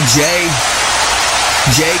his brother Jey.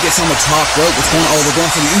 Jey gets on the top rope. What's going on? Oh, they're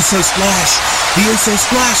going for the Uso Splash. The Uso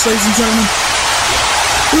Splash, ladies and gentlemen.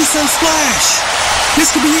 Uso Splash.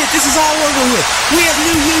 This could be it. This is all over with. We have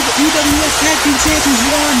new UWF Tag Team Champions.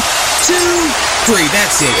 1, 2, 3.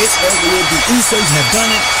 That's it. It's over with. The Usos have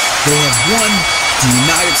done it. They have won the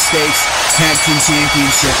United States Tag Team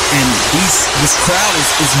Championship. And this crowd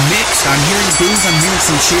is mixed. I'm hearing boos. I'm hearing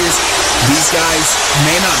some cheers. These guys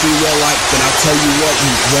may not be well liked, but I'll tell you what,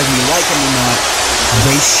 whether you like them or not,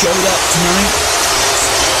 they showed up tonight.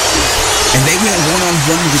 And they went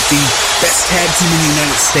one-on-one with the best tag team in the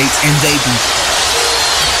United States, and they beat them.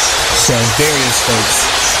 So there it is, folks.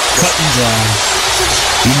 Cut and dry.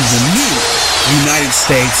 These are new United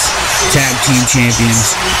States Tag Team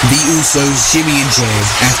Champions, the Usos, Jimmy and Jey,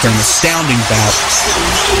 after an astounding bout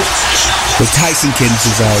with Tyson Kidd and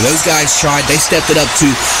Cesaro. Those guys tried. They stepped it up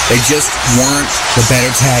too. They just weren't the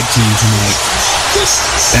better tag team tonight.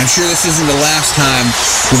 And I'm sure this isn't the last time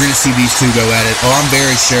we're going to see these two go at it. Oh, I'm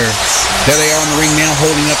very sure. There they are in the ring now,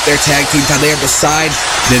 holding up their tag team title. They are beside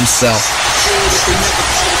themselves.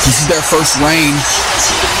 This is their first reign,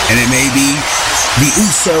 and it may be the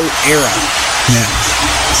Uso era. Now,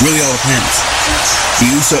 really all depends. The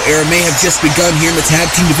Uso era may have just begun here in the tag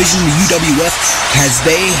team division in the UWF, as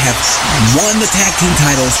they have won the tag team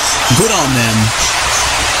titles. Good on them.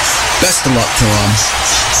 Best of luck to them.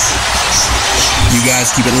 You guys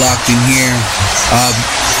keep it locked in here.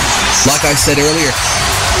 Like I said earlier,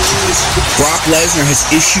 Brock Lesnar has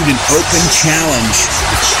issued an open challenge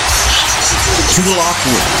to the locker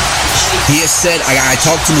room. He has said, I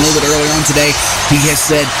talked to him a little bit earlier on today, he has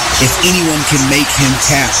said if anyone can make him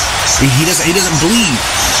tap, he doesn't believe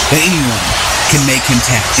that anyone can make him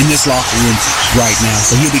tap in this locker room right now.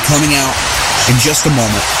 So he'll be coming out in just a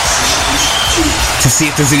moment to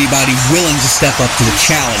see if there's anybody willing to step up to the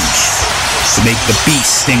challenge to make the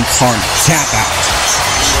Beast Incarnate tap out.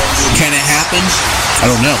 Can it happen?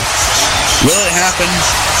 I don't know. Will it happen?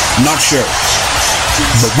 I'm not sure.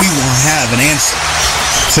 But we will have an answer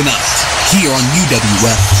tonight here on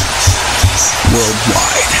UWF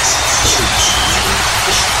Worldwide.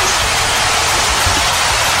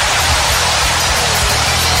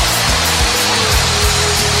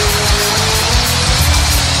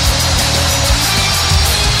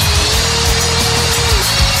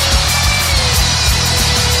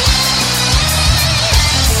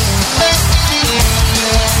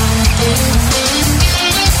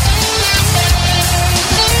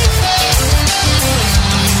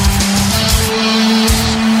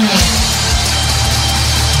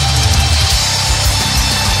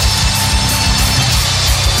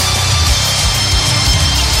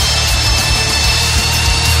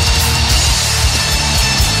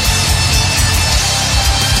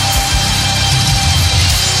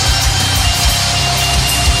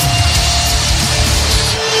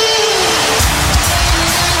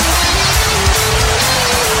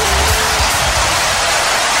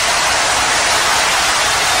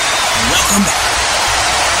 Welcome back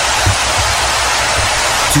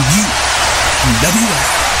to UWF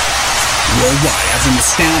Worldwide. As an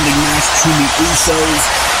astounding match between the Usos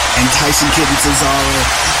and Tyson Kidd and Cesaro.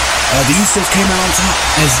 The Usos came out on top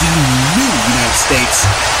as the new United States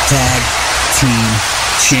Tag Team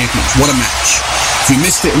Champions. What a match. If you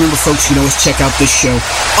missed it, remember folks, you can always check out this show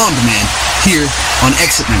on demand here on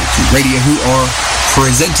Exit 92 Radio, who are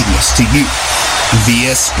presenting this to you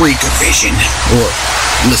via Spreaker Vision or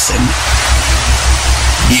Listen.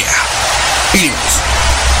 Yeah. Anyways,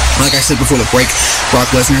 like I said before the break,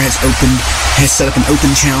 Brock Lesnar has set up an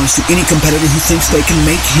open challenge to any competitor who thinks they can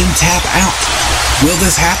make him tap out. Will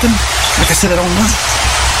this happen? Like I said, I don't know.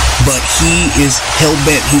 But he is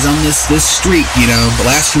hell-bent. He's on this streak, you know. The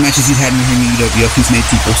last few matches he's had in the UWF, he's made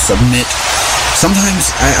people submit.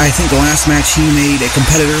 Sometimes, I think the last match he made a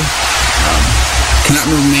competitor, cannot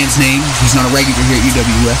remember the man's name. He's not a regular here at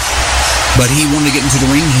UWF. But he wanted to get into the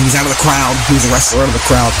ring. He was out of the crowd. He was a wrestler out of the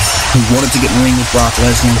crowd who wanted to get in the ring with Brock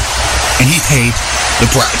Lesnar. And he paid the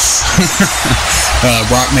price.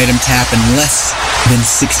 Brock made him tap in less than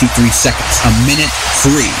 63 seconds. A minute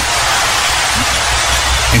 3.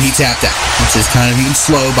 And he tapped out, which is kind of even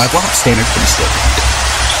slow by Brock standards, but he still did.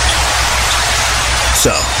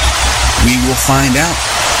 So, we will find out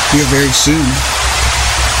here very soon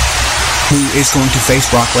who is going to face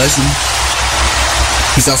Brock Lesnar.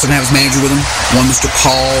 He's also going to have his manager with him, one Mr.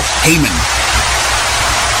 Paul Heyman.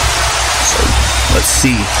 So, let's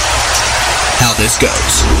see how this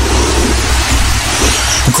goes.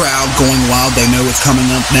 The crowd going wild. They know what's coming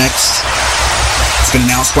up next. It's going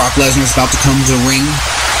to announce Brock Lesnar is about to come to the ring.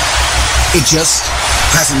 It just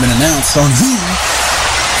hasn't been announced on who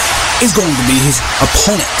is going to be his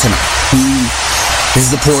opponent tonight. Who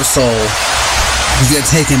is the poor soul who's going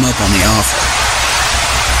to take him up on the offer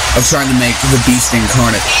of trying to make the Beast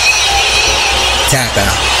Incarnate tap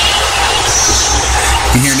out.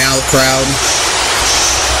 You hear now the crowd.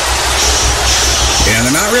 Yeah,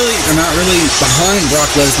 they're not really behind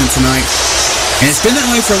Brock Lesnar tonight, and it's been that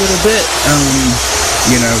way for a little bit.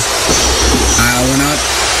 You know, we're not.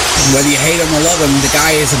 Whether you hate him or love him, the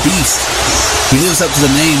guy is a beast. He lives up to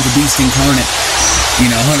the name, the Beast Incarnate.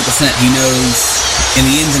 You know, 100%. He knows in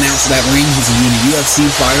the ins and outs of that ring. He's a UFC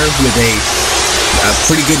fighter with a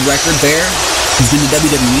pretty good record there. He's been in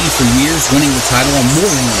WWE for years, winning the title on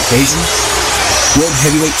more than one occasion. World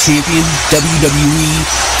Heavyweight Champion, WWE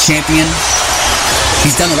Champion.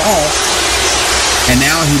 He's done it all. And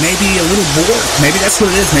now he may be a little bored. Maybe that's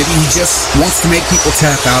what it is. Maybe he just wants to make people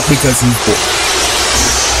tap out because he's bored.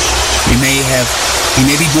 He may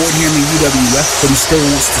be bored here in the UWF, but he still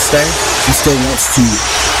wants to stay. He still wants to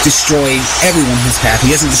destroy everyone in his path.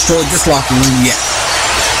 He hasn't destroyed this locker room yet.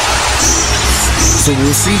 So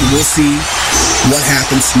we'll see. We'll see what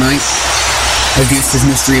happens tonight against his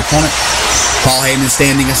mystery opponent. Paul Heyman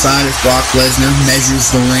standing aside as Brock Lesnar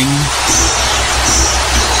measures the ring.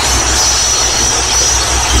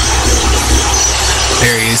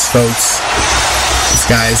 There he is, folks. This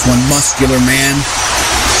guy is one muscular man.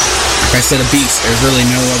 Like I said, a beast. There's really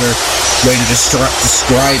no other way to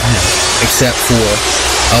describe him except for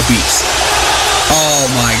a beast.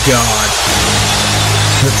 Oh my God.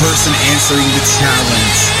 The person answering the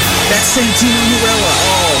challenge. That's Santino Marella.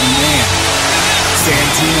 Oh man.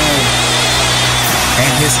 Santino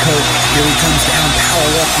and his coat. Here he comes down, power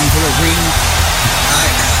walking to the ring.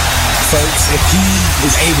 Folks, if he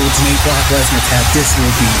is able to make Brock Lesnar tap, this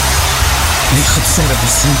will be the upset of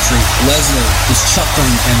the century. Lesnar is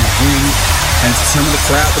chuckling in the ring, and some of the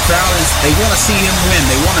crowd is, they want to see him win.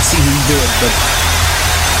 They want to see him do it, but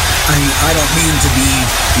I mean, I don't mean to be,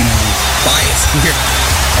 biased here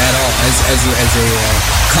at all. As a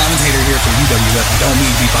commentator here for UWF, I don't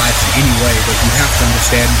mean to be biased in any way, but you have to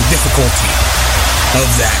understand the difficulty of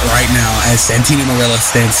that right now as Santino Marella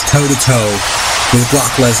stands toe-to-toe with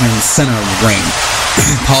Brock Lesnar in the center of the ring.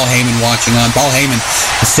 Paul Heyman watching on. Paul Heyman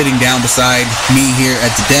is sitting down beside me here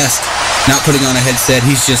at the desk, not putting on a headset.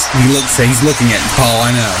 He's looking at Paul.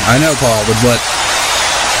 I know Paul, but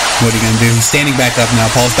what are you going to do? He's standing back up now.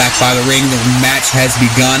 Paul's back by the ring. The match has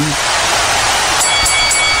begun.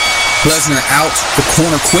 Lesnar out the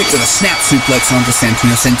corner quick with a snap suplex onto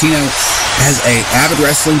Santino. Santino has an avid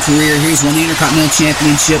wrestling career. He's won the Intercontinental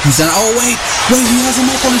Championship. He's done, wait, he has him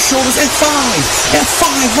up on his shoulders. F5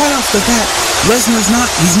 right off the bat. Lesnar's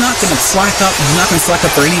he's not going to slack up. He's not going to slack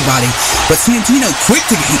up for anybody. But Santino, quick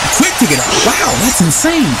to get up. Wow, that's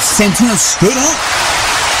insane. Santino stood up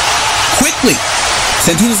quickly.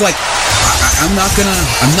 Santino's like, I'm not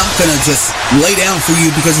gonna just lay down for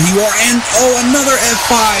you because of who you are. And another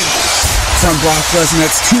F5 from Brock Lesnar.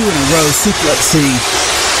 That's 2 in a row. Suplex City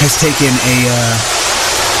has taken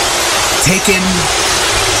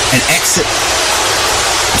an exit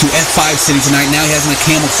to F5 City tonight. Now he has in a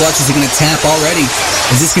camel clutch. Is he gonna tap already?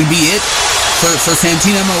 Is this gonna be it for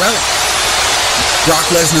Santino Marella? Brock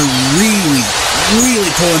Lesnar really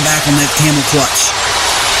pulling back on that camel clutch.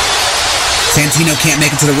 Santino can't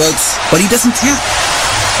make it to the ropes, but he doesn't tap.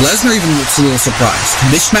 Lesnar even looks a little surprised.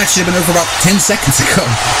 This match should have been over about 10 seconds ago.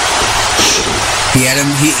 He had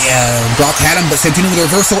him, Brock had him, but Santino with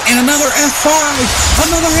a reversal, and another F5!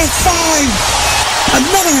 Another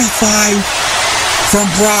F5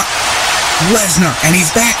 from Brock Lesnar. And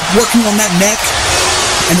he's back working on that neck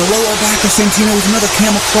and the lower back of Santino with another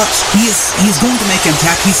camel clutch. He's going to make him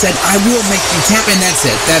tap. He said, I will make you tap, and that's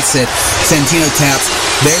it. Santino taps.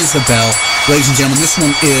 There's the bell. Ladies and gentlemen, this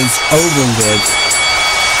one is over with.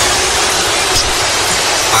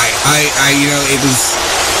 It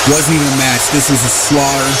wasn't even a match. This was a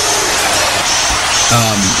slaughter.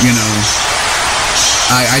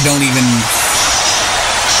 I don't even,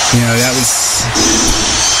 that was,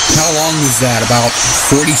 how long was that? About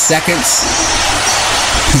 40 seconds?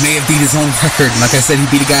 He may have beat his own record. Like I said, he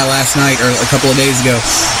beat a guy last night, or a couple of days ago,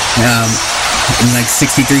 in like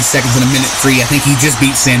 63 seconds and a minute 3. I think he just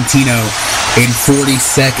beat Santino in 40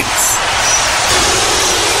 seconds.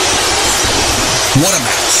 What a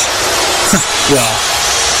match. Well,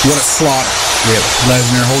 what a slaughter, really.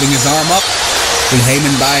 Lesnar holding his arm up with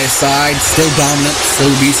Heyman by his side, still dominant,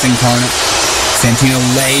 still beast incarnate. Santino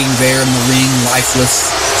laying there in the ring, lifeless.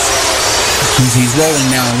 He's rolling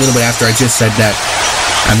now a little bit after I just said that.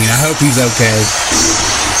 I hope he's okay.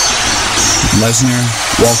 Lesnar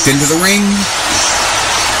walked into the ring.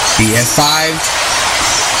 He F5'd.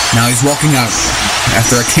 Now he's walking out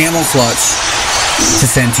after a camel clutch to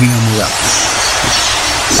Santino Marella.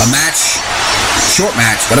 A match, short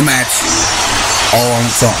match, but a match all on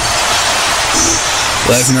its own.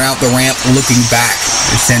 Lesnar out the ramp looking back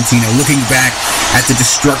at Santino, looking back at the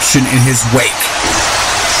destruction in his wake.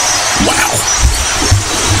 Wow.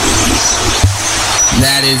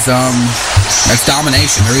 That's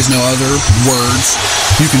domination. There is no other words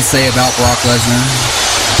you can say about Brock Lesnar.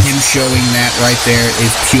 Him showing that right there is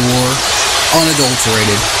pure,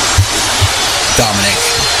 unadulterated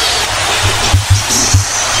domination.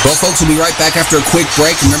 Well, folks, we'll be right back after a quick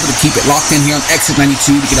break. Remember to keep it locked in here on Exit 92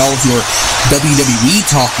 to get all of your WWE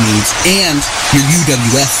talk needs and your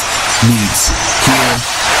UWF needs here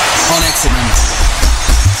on Exit 92.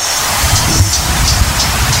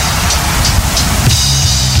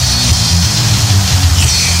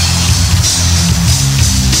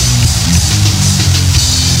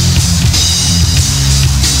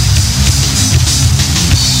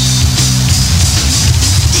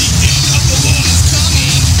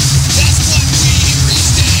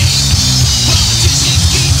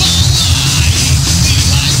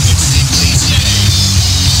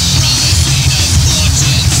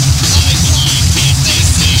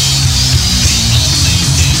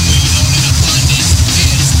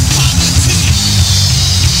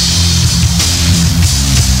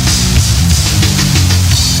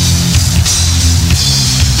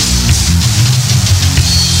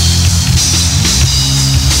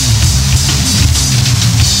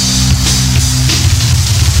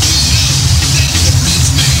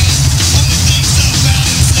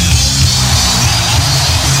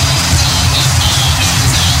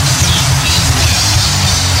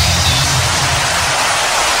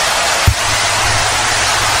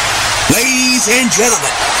 Ladies and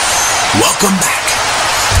gentlemen, welcome back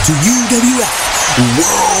to UWF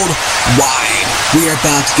Worldwide. We are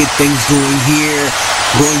about to get things going here.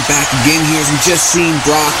 Going back again here, as we just seen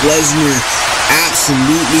Brock Lesnar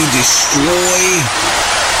absolutely destroy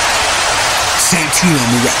Santino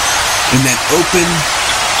Marella in that open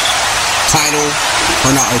title,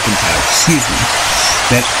 or not open title, excuse me,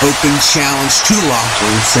 that open challenge to the locker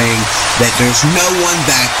room, saying that there's no one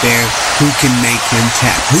back there who can make him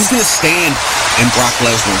tap. Who's going to stand in Brock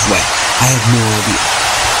Lesnar's way? I have no idea.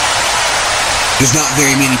 There's not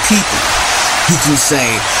very many people who can say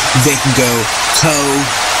they can go toe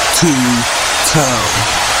to toe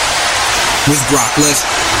with Brock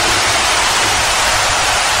Lesnar.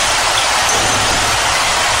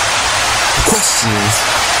 The question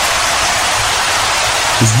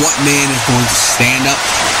is what man is going to stand up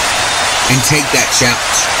and take that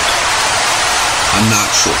challenge? I'm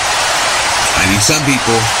not sure. I mean, some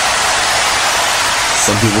people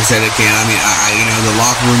say they can. I mean, the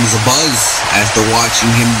locker room is abuzz as they're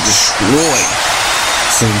watching him destroy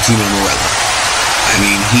Santino Marella. I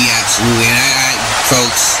mean, he absolutely, and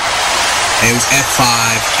folks, it was F5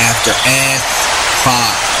 after F5.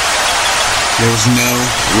 There was no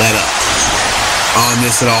let up on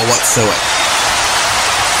this at all whatsoever.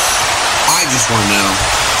 I just want to know,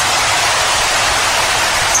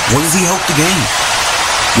 what does he hope to gain?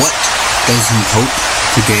 What does he hope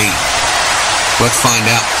to gain? Let's find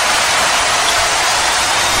out.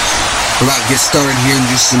 We're about to get started here in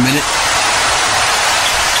just a minute.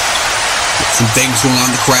 Some things going on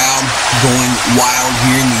in the crowd, going wild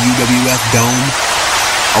here in the UWF Dome,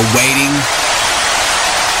 awaiting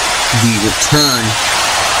the return,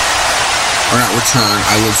 or not return,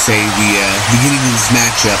 I would say the beginning of this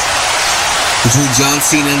matchup between John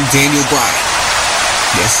Cena and Daniel Bryan.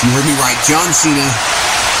 Yes, you heard me right. John Cena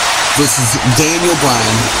versus Daniel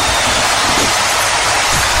Bryan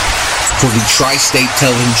for the Tri-State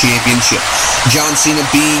Television Championship. John Cena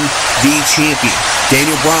being the champion.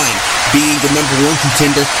 Daniel Bryan being the #1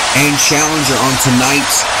 contender and challenger on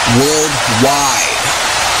tonight's Worldwide.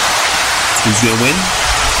 Who's going to win?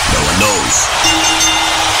 No one knows.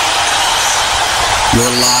 You're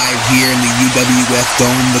live here in the UWF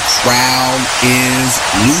Dome. The crowd is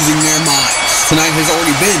losing their minds. Tonight has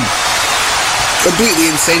already been completely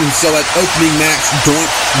insane. We saw that opening match, Doink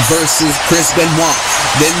versus Chris Benoit.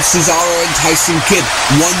 Then Cesaro and Tyson Kidd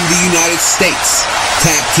won the United States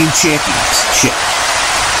Tag Team Championship.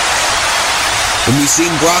 And we've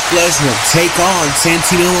seen Brock Lesnar take on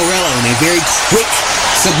Santino Marella in a very quick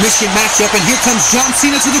submission matchup. And here comes John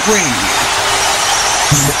Cena to the ring.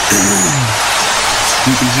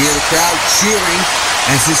 You can hear the crowd cheering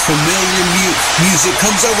as his familiar music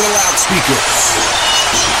comes over the loudspeakers.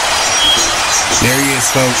 There he is,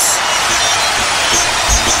 folks.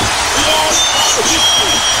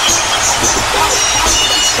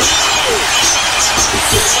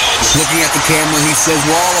 Looking at the camera, he says,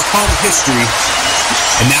 we're all a part of history,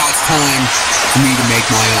 and now it's time for me to make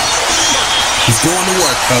my own. He's going to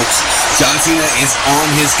work, folks. John Cena is on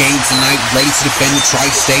his game tonight, ready to defend the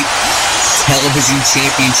Tri-State Television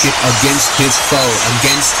Championship against his foe,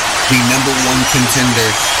 against the #1 contender,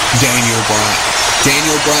 Daniel Bryan.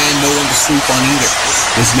 Daniel Bryan, no one to sleep on either.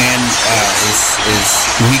 This man is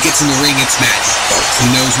when he gets in the ring, it's magic, folks. He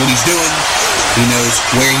knows what he's doing. He knows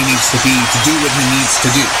where he needs to be to do what he needs to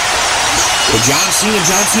do. But John Cena is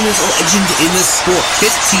a legend in this sport.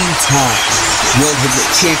 15-time World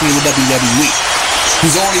Heavyweight Champion of the WWE.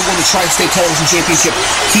 He's already won the Tri-State Television Championship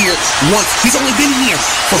here once. He's only been here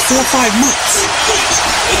for 4 or 5 months.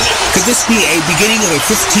 Could this be a beginning of a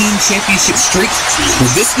 15-championship streak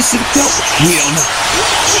with this specific belt? We don't know.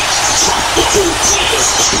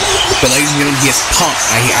 But ladies and gentlemen, he is pumped.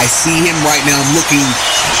 I see him right now looking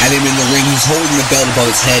at him in the ring. He's holding the belt above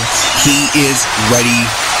his head. He is ready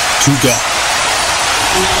to go.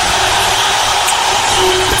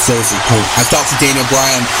 So is his opponent. I talked to Daniel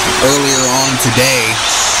Bryan earlier on today,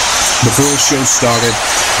 before the show started.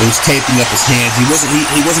 He was taping up his hands. He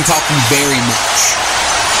wasn't talking very much,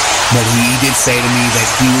 but he did say to me that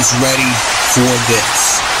he was ready for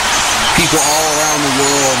this. People all around the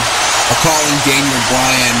world are calling Daniel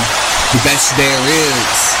Bryan the best there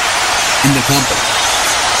is in the company,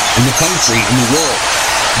 in the country, in the world.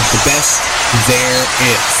 The best there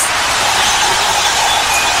is.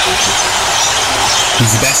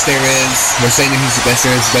 He's the best there is. We're saying that he's the best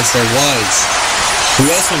there is, the best there was. Who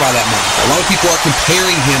else can buy that money? A lot of people are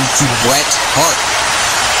comparing him to Bret Hart,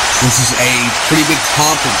 which is a pretty big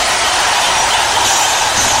compliment.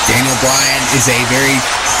 Daniel Bryan is a very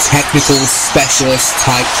technical specialist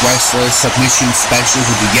type wrestler, submission specialist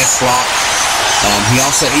with the yes lock.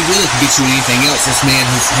 He really can get you anything else. This man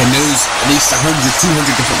who knows at least 100,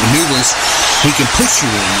 200 different maneuvers he can put you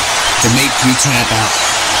in to make you tap out.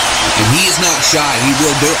 And he is not shy. He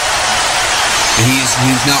will do it. And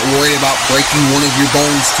he's not worried about breaking one of your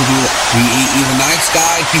bones to do it. He's a nice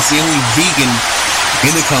guy. He's the only vegan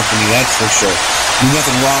in the company, that's for sure. There's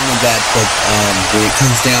nothing wrong with that, but when it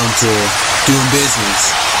comes down to doing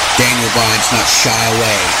business, Daniel Bryan's not shy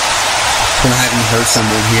away from having hurt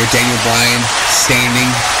someone here. Daniel Bryan standing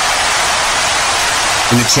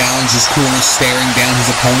in the challenger's corner, staring down his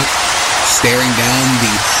opponent, staring down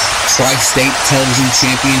the Tri-State Television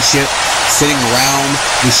Championship, sitting around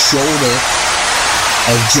the shoulder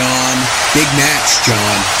of big match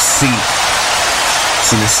John Cena.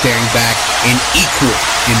 Cena staring back in equal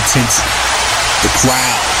intensity. The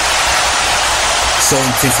crowd, so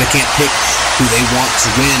intense they can't pick who they want to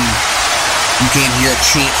win. You can't hear a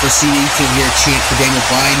chant for Cena, you can't hear a chant for Daniel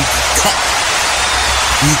Bryan.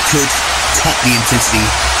 You could cut the intensity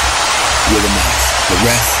with a knife. The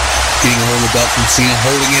ref getting a hold of the belt from Cena,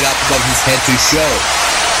 holding it up above his head to show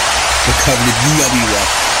the coveted UWF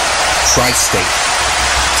Tri-State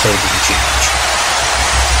Television Championship.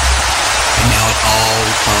 And now it all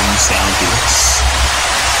comes down to this.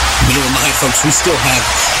 Middle of the night, folks, we still have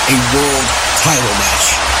a world title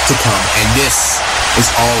match to come, and this is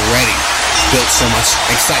already built so much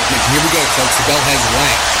excitement. Here we go, folks. The bell has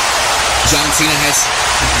rang. John Cena has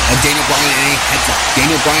Daniel Bryan in a headlock.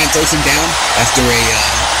 Daniel Bryan throws him down after a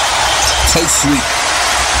toe sweep.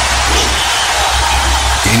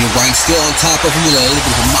 Daniel Bryan still on top of him with a little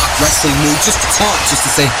bit of a mock wrestling move, just to taunt, just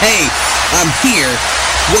to say, hey, I'm here.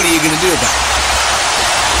 What are you going to do about it?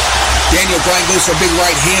 Daniel Bryan goes for a big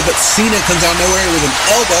right hand, but Cena comes out of nowhere with an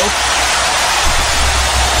elbow.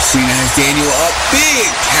 Cena has Daniel up.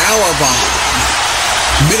 Big powerbomb.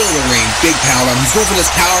 Middle of the ring, big powerbomb. He's going for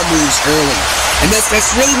those power moves early. And that's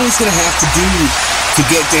really what he's going to have to do to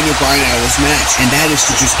get Daniel Bryan out of this match. And that is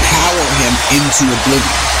to just power him into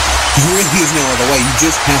oblivion. There really is no other way. You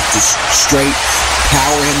just have to straight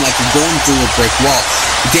power him like you're going through a brick wall.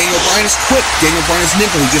 Daniel Bryan is quick. Daniel Bryan is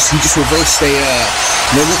nimble. He just reversed it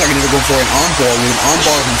looked like another going for an armbar with an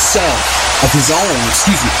armbar himself of his own.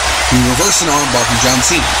 He reversed an armbar from John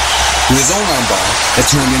Cena with his own armbar that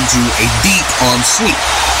turned into a deep arm sweep.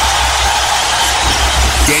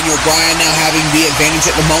 Daniel Bryan now having the advantage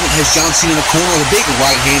at the moment, has John Cena in the corner with a big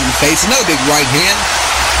right hand in the face. Another big right hand.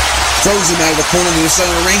 Throws him out of the corner to the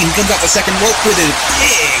center of the ring. He comes out the second rope with a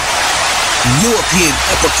big European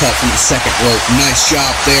uppercut from the second rope. Nice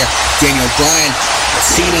job there, Daniel Bryan.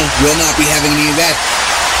 Cena will not be having any of that.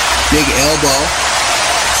 Big elbow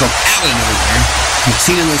from out of nowhere.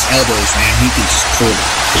 Cena those elbows, man, he can just pull them.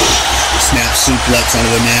 Snap suplex onto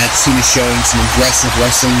the mat. Cena showing some aggressive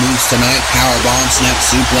wrestling moves tonight. Powerbomb, snap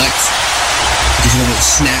suplex. Just a little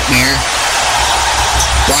snapmare.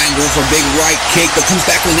 Bryan going for a big right kick, but comes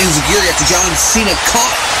back with an enziguri after John Cena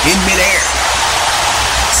caught in midair.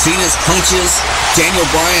 Cena's punches, Daniel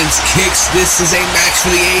Bryan's kicks. This is a match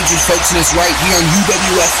for the ages, folks, and it's right here on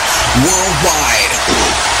UWF Worldwide.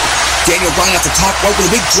 Daniel Bryan at the top rope with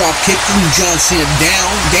a big drop kick, putting John Cena down.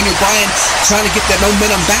 Daniel Bryan trying to get that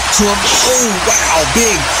momentum back to him. Oh, wow,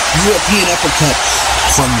 big European uppercut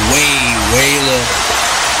from way, way low.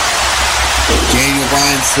 Daniel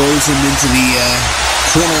Bryan throws him into the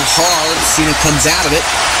corner hard. Cena comes out of it,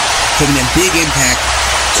 taking a big impact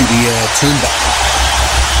to the turnbuckle.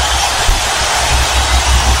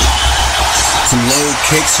 Some low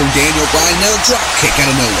kicks from Daniel Bryan. Another drop kick out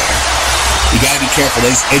of nowhere. You gotta be careful.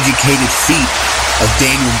 Those educated feet of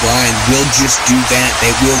Daniel Bryan will just do that.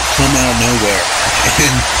 They will come out of nowhere.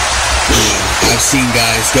 And I've seen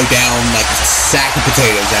guys go down like a sack of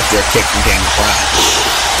potatoes after a kick from Daniel Bryan.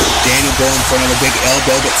 Daniel going for another big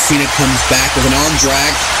elbow, but Cena comes back with an arm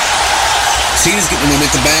drag. Cena's getting the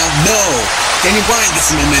momentum back. No! Daniel Bryan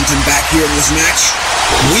gets the momentum back here in this match.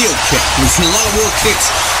 Wheel kick. We've seen a lot of wheel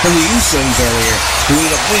kicks from the Usos earlier who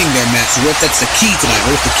ended up winning their match. So what if that's the key tonight?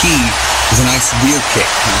 What if the key is a nice wheel kick?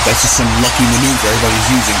 That's just some lucky maneuver everybody's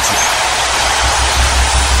using tonight.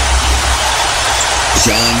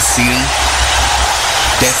 John Cena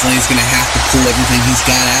definitely is going to have to pull everything he's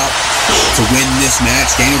got out to win this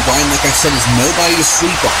match. Daniel Bryan, like I said, is nobody to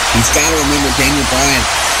sleep on. He's got to remember Daniel Bryan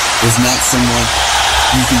is not someone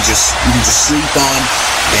you can just sleep on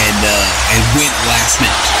and win last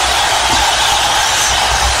minute.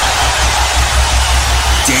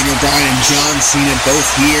 Daniel Bryan and John Cena both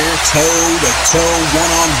here, toe-to-toe,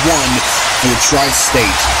 one-on-one for the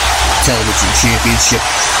Tri-State Television Championship.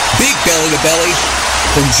 Big belly-to-belly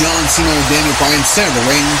from John Cena and Daniel Bryan, center of the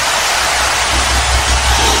ring.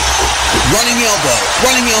 Running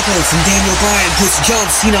elbow from Daniel Bryan puts John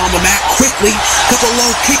Cena on the mat quickly. Couple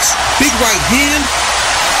low kicks, big right hand.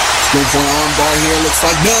 Going for an arm bar here, looks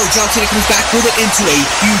like. No, John Cena comes back with it into a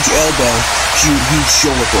huge elbow. Huge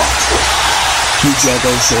shoulder block. Huge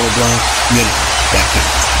elbow, shoulder block. That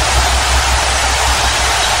counts.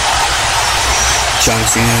 John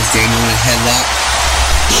Cena has Daniel in a headlock.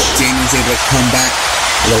 Daniel's able to come back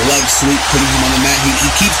with a leg sweep, putting him on the mat.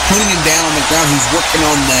 He keeps putting him down on the ground. He's working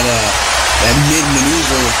on that mid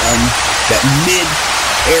maneuver, that mid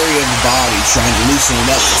area of the body, trying to loosen it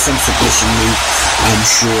up for some submission move. I'm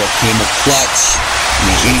sure camel clutch,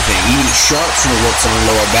 anything. Even the sharps works on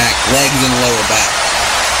the lower back, legs and lower back.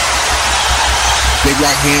 Big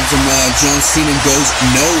right hand from John Cena goes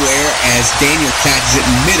nowhere as Daniel catches it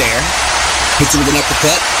in midair. Hits him with an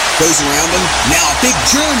uppercut, goes around him. Now a big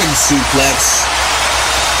German suplex.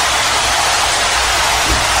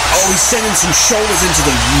 Oh, he's sending some shoulders into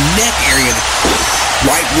the neck area.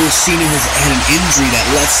 Right where Cena has had an injury, that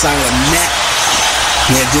left side of the neck.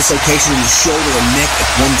 He had dislocation in his shoulder and neck at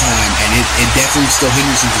one time, and it definitely still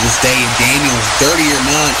hinders him to this day. And Daniel, dirty or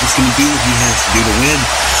not, is going to do what he has to do to win.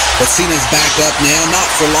 But Cena's back up now, not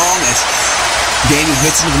for long, as Daniel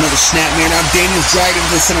hits him with another snapmare. Now Daniel's dragged him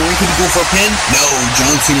to the center ring. Could he go for a pin? No,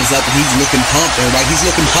 John Cena's up, and he's looking pumped, everybody. He's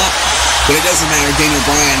looking pumped. But it doesn't matter. Daniel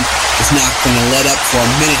Bryan is not going to let up for a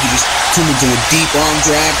minute. He just took him to a deep arm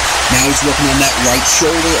drag. Now he's working on that right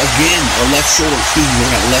shoulder again, or left shoulder, excuse me,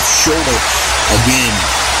 that left shoulder again.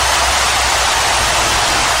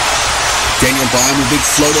 Daniel Bryan with a big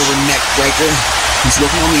float over neck breaker. He's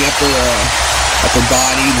working on the upper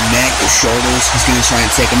body, the neck, the shoulders. He's going to try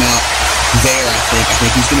and take him out there, I think. I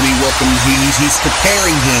think he's going to be working, he's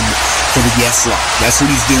preparing him for the yes lock. That's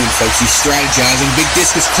what he's doing, folks. He's strategizing. Big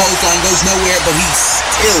discus clothesline goes nowhere, but he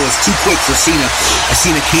still is too quick for Cena.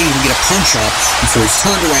 Cena can't even get a punch off before he's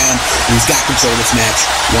turned around and he's got control of this match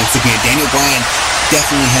once again. Daniel Bryan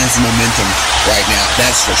definitely has the momentum right now,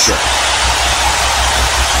 that's for sure.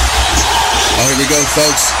 Oh, here we go,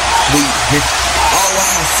 folks. Oh,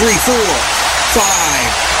 wow. 3, 4, 5,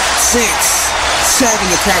 6, 7.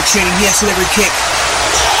 The crowd chanting yes with every kick.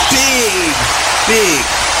 Big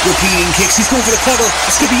repeating kicks. He's going for the cover.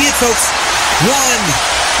 This could be it, folks.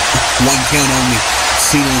 One count only.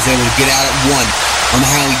 Cena was able to get out at 1. I don't know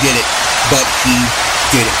how he did it, but he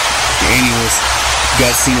did it. Daniels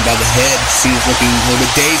got Cena by the head. Cena's looking a little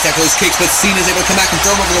bit dazed after those kicks, but Cena's able to come back and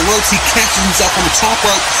throw him over the ropes. He catches himself on the top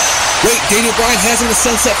rope. Wait, Daniel Bryan has him in a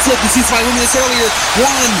sunset flip. We see somebody winning this earlier. 1,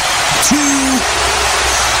 2.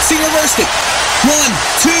 Cena reversed it. 1,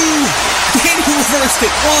 2. Daniel reversed it.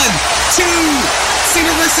 1, 2. Cena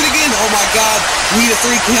reversed it again. Oh my God. We need a 3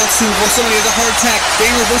 count soon before somebody has a heart attack.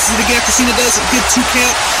 Daniel reverses it again after Cena does it. Good 2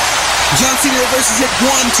 count. John Cena reverses it.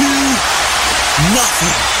 1, 2.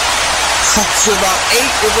 Nothing. After about 8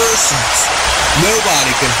 reversals,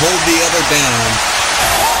 nobody can hold the other down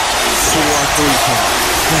for a 3 count.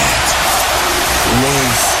 That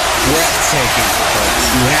was breathtaking,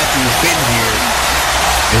 folks. You have to have been here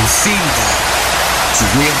and seen that to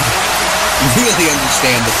really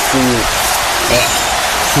understand the full.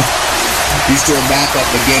 He's throwing back up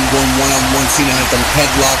again, going one-on-one. Cena has the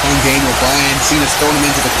headlock on Daniel Bryan. Cena's throwing him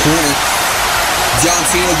into the corner. John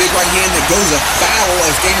Cena with a big right hand that goes afoul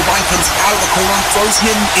as Daniel Bryan comes out of the corner, throws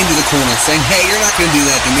him into the corner, saying, hey, you're not going to do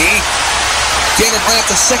that to me. Daniel Bryan up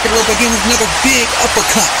the second rope again with another big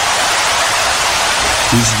uppercut.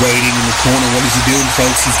 He's waiting in the corner. What is he doing,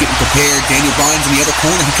 folks? He's getting prepared. Daniel Bryan's in the other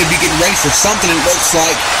corner. He could be getting ready for something, it looks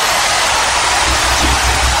like.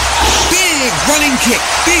 Big running kick,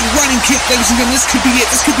 ladies and gentlemen. This could be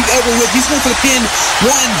it. This could be over with. He's going for the pin.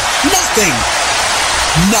 1, nothing.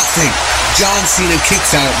 John Cena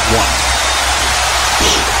kicks out at 1.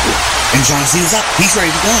 And John Cena's up. He's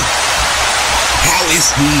ready to go. How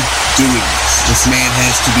is he doing this? This man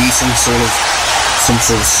has to be some sort of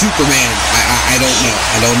Superman. I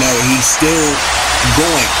don't know. He's still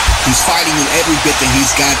going. He's fighting with every bit that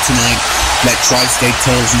he's got tonight. That Tri-State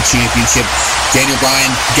Television Championship. Daniel Bryan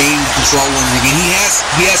gained control once again.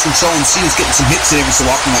 He has control, and Cena's getting some hits in every so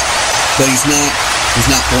often, but he's not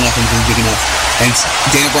pulling up anything big enough. And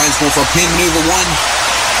Daniel Bryan's going for a pin maneuver 1.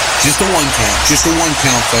 Just a 1 count. Just a 1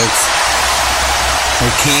 count, folks. He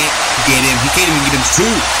can't get him. He can't even get him to 2.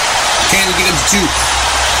 Can't even get him to 2.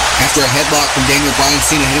 After a headlock from Daniel Bryan,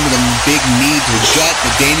 Cena hit him with a big knee to the gut,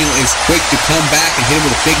 but Daniel is quick to come back and hit him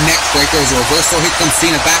with a big neck breaker as a reversal. Here comes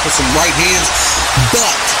Cena back with some right hands,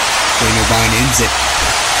 but Daniel Bryan ends it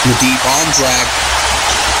with a deep arm drag.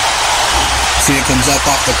 Cena comes up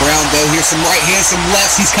off the ground, though. Here's some right hands, some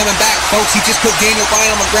lefts. He's coming back, folks. He just put Daniel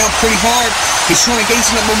Bryan on the ground pretty hard. He's trying to gain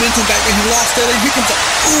some momentum back that he lost earlier. Here comes a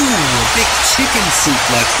Ooh, a big chicken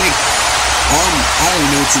suplex. Big arm, I don't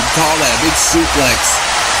even know what you'd call that. A big suplex.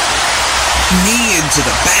 Knee into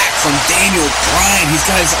the back from Daniel Bryan. He's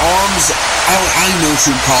got his arms, I don't know what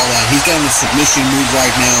you'd call that. He's got a submission move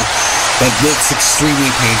right now that looks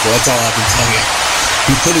extremely painful. That's all I can tell you.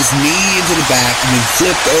 He put his knee into the back and then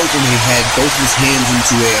flipped over and he had both of his hands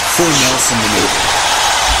into a full Nelson maneuver.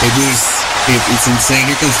 It's insane.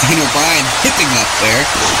 Here comes Daniel Bryan hipping up there.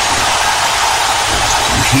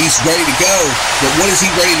 He's ready to go. But what is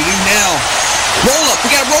he ready to do now? Roll up.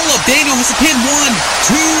 We got a roll up. Daniel has a pin. 1,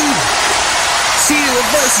 2. Cena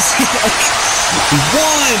reverses. 1,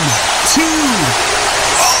 2.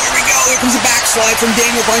 Oh, here we go. Here comes a backslide from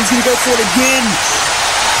Daniel Bryan. He's going to go for it again.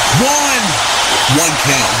 1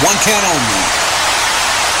 count. 1 count only.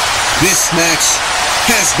 This match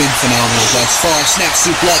has been phenomenal thus far. Snap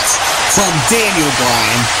suplex from Daniel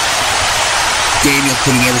Bryan. Daniel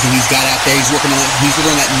putting everything he's got out there. He's working on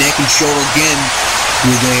that neck and shoulder again.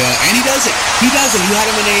 And he does it. He does it. He had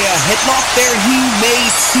him in a headlock there, and he made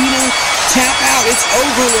Cena tap out. It's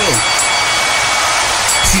over with.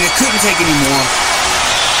 Cena couldn't take any more.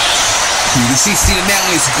 You can see Cena now.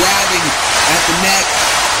 He's grabbing at the neck.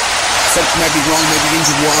 Something might be wrong. Maybe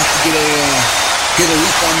injured. We'll have to get a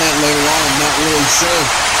look on that later on. I'm not really sure.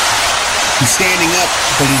 He's standing up,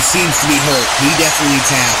 but he seems to be hurt. He definitely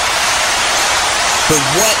tapped. But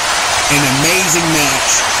what an amazing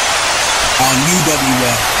match on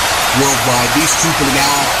Uwf Worldwide. These two put it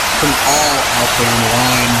all out there on the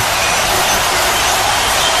line.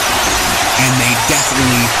 And they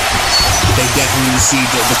definitely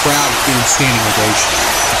received the crowd giving standing ovation.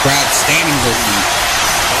 The crowd standing ovation.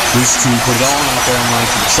 These two put it all out there on the line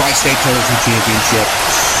for the Tri-State Television Championship.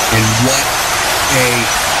 And what a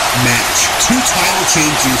match. 2 title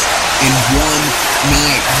changes in one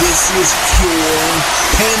night. This is pure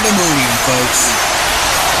pandemonium, folks.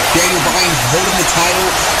 Daniel Bryan holding the title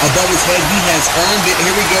above his head. He has earned it.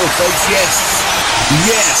 Here we go, folks. Yes.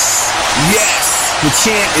 Yes. Yes. The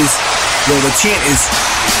chant is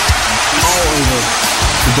all over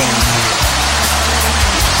the dome here.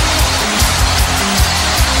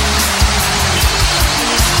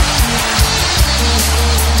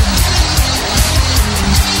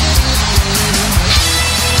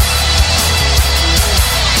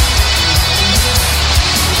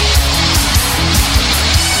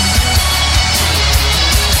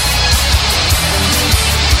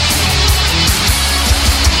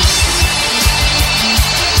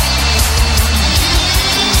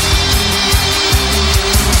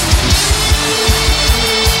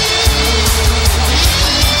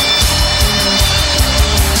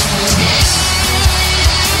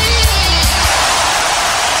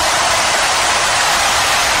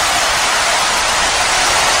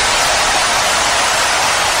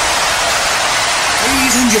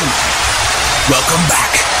 Welcome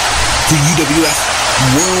back to Uwf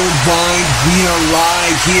Worldwide. We are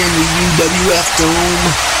live here in the Uwf Dome,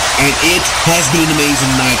 and it has been an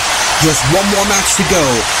amazing night. Just one more match to go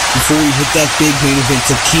before we hit that big main event,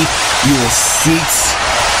 so keep your seats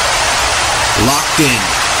locked in.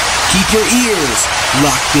 Keep your ears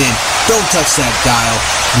locked in. Don't touch that dial,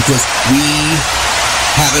 because we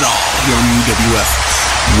have it all here on Uwf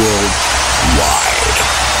Worldwide.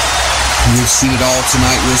 You've seen it all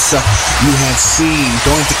tonight, Rissa. You have seen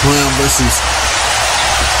Darth the Clown versus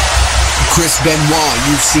Chris Benoit.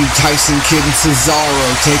 You've seen Tyson Kidd and Cesaro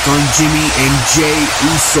take on Jimmy and Jey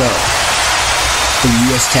Uso for the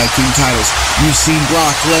U.S. Tag Team titles. You've seen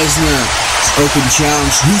Brock Lesnar open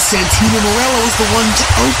challenge. Who Santino Marella was the one to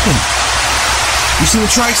open. You've seen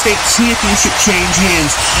the Tri-State Championship change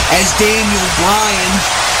hands as Daniel Bryan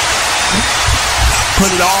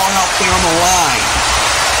put it all out there on the line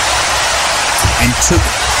and took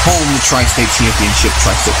home the Tri-State Championship,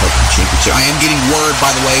 Tri-State Television Championship. I am getting word, by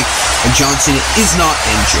the way, that John Cena is not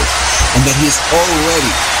injured, and that he has already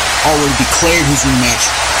declared his rematch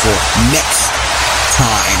for next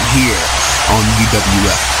time here on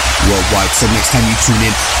Uwf Worldwide. So next time you tune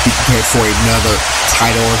in, be prepared for another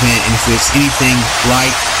title event, and if it's anything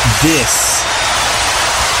like this,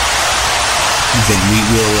 then we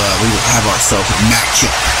will have ourselves a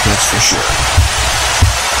matchup, that's for sure.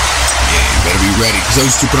 Better be ready, because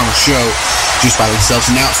those two put on a show just by themselves.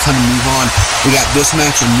 And now it's time to move on. We got this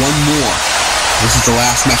match and one more. This is the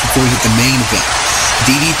last match before we hit the main event.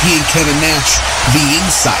 DDP and Kevin Nash, the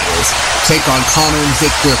Insiders, take on Connor and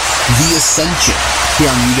Victor, the Ascension, here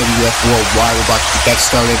on Uwf Worldwide. We're about to get that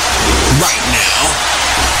started right now.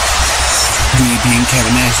 DDP and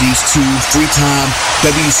Kevin Nash, these two 3-time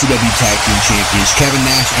WCW Tag Team Champions. Kevin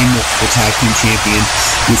Nash, a multiple Tag Team Champion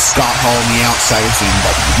with Scott Hall and the Outsiders, the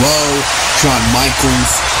NWO, Shawn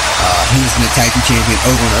Michaels, He was been a tag team champion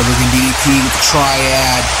over and over again. DDP with the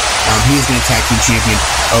triad. He has been a tag team champion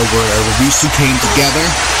over and over. These two came together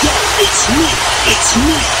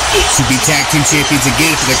to be tag team champions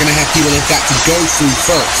again. So they're going to have people they've got to go through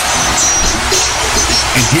first.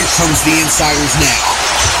 And here comes the insiders now.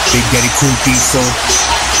 Big Daddy Cool Diesel,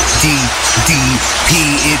 DDP,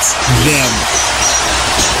 it's them.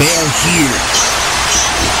 They are here.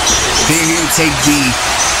 They're here to take the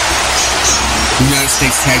United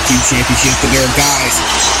States Tag Team Championship, but there are guys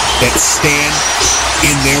that stand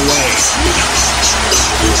in their way.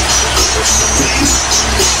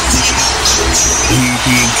 DDP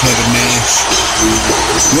and Kevin Nash.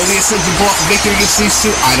 Will the Ascension pull off a victory against these two?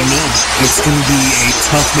 I don't know. It's going to be a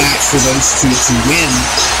tough match for those two to win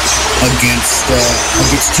against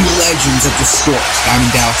two legends of the sport, Diamond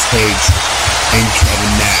Dallas Page and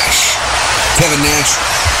Kevin Nash. Kevin Nash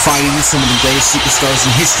fighting some of the greatest superstars in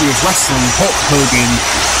the history of wrestling, Hulk Hogan,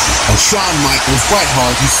 Shawn Michaels, Bret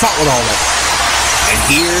Hart. He's fought with all of them. And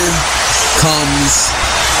here comes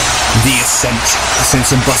the Ascension.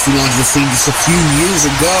 Ascension busting onto the scene just a few years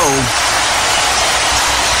ago.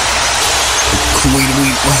 We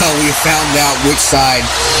have found out which side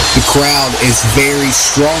the crowd is very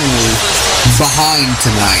strongly behind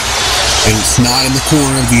tonight. And it's not in the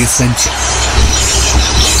corner of the Ascension.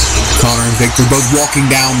 Connor and Victor both walking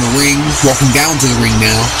down to the ring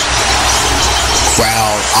now.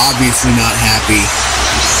 Crowd obviously not happy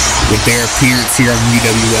with their appearance here on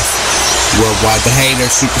Uwf Worldwide. But hey, they're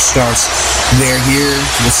superstars. They're here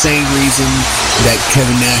for the same reason that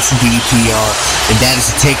Kevin Nash and DDP are, and that is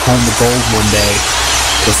to take home the gold one day.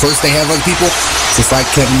 But first they have other people, just like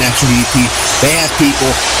Kevin Nash and DDP. They have people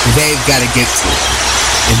they've got to get to.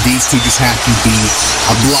 And these two just have to be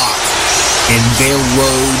a block in their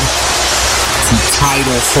road to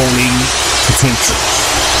title-holding potential.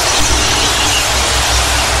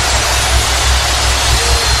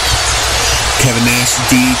 Kevin Nash and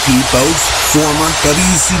DDP, both former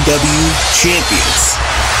WCW champions.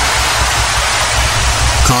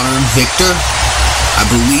 Connor and Victor, I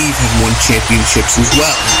believe, have won championships as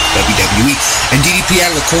well, WWE. And DDP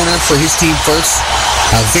out of the corner for his team first.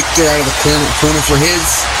 Victor out of the corner for his.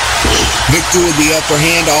 Victor with the upper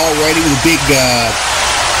hand already with a big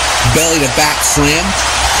belly to back slam.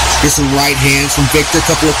 Here's some right hands from Victor, a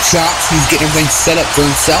couple of chops. He's getting everything set up for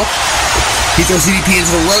himself. He throws DDP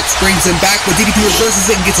into the ropes, brings him back, but DDP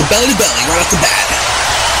reverses it and gets a belly to belly right off the bat.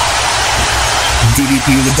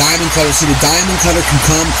 DDP with a diamond cutter. See, the diamond cutter can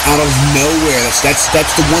come out of nowhere. That's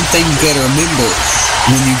the one thing you gotta remember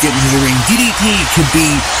when you get into the ring. DDP could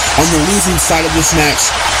be on the losing side of this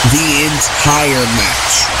match the entire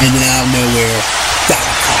match, and then out of nowhere,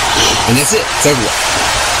 diamond cutter. And that's it. It's over.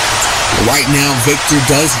 Right now, Victor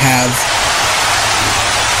does have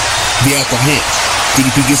the upper hand.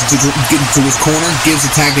 DDP gets into his corner, gives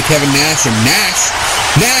the tag to Kevin Nash, and Nash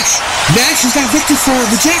has got Victor for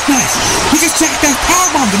the jackknife. He just jackknife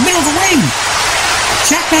powerbombed in the middle of the ring.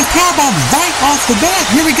 Jackknife powerbomb right off the bat.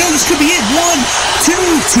 Here we go. This could be it. 1, 2,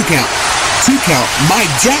 2 count. 2 count. My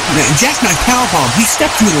jackknife powerbomb. He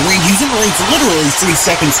stepped into the ring. He was in the ring for literally 3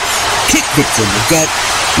 seconds. Kicked Victor in the gut.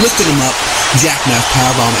 Lifted him up. Jackknife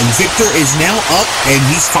powerbomb. And Victor is now up and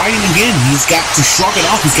he's fighting again. He's got to shrug it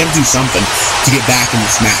off. He's got to do something to get back in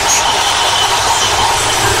this match.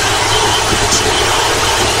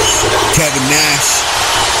 Kevin Nash,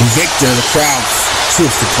 Victor, the crowd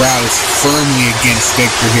is firmly against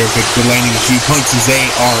Victor here. Victor landing a few punches. They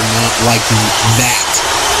are not liking that.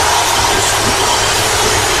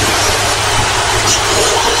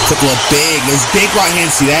 Couple of those big right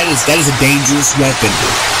hands. See, that is a dangerous weapon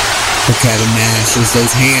for Kevin Nash. Is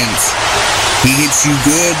those hands. He hits you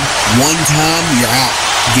good one time, you're out.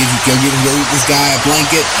 Go get this guy a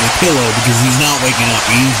blanket and a pillow because he's not waking up.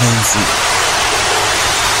 He's home asleep.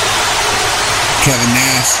 Kevin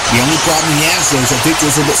Nash, the only problem he has though is that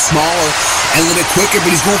Victor's a little bit smaller and a little bit quicker, but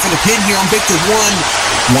he's going for the pin here on Victor.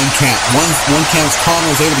 One count. One count. Connor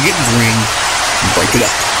was able to get in the ring and break it up.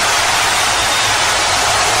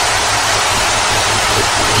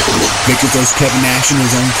 Victor throws Kevin Nash into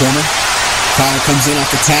his own corner. Connor comes in off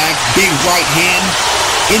the tag. Big right hand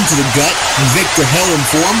into the gut. Victor held him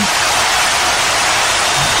for him.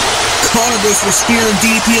 Connor goes for a spear and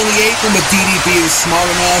DDP on the apron, but DDP is smart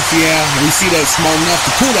enough, we see that smart enough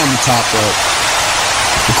to pull down the top rope.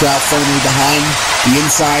 The crowd firmly behind the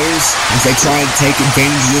insiders as they try to take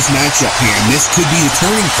advantage of this matchup here. And this could be the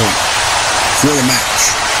turning point for the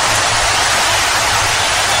match.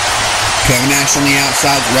 Kevin Nash on the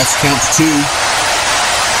outside, the ref counts 2.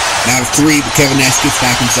 Out of 3, but Kevin Nash gets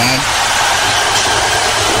back inside.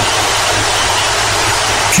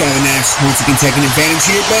 Kevin Nash once again taking advantage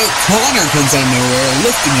here, but Connor comes out of nowhere,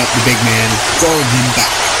 lifting up the big man, throwing him back.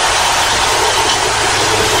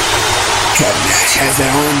 Kevin Nash has that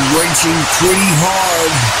arm wrenching pretty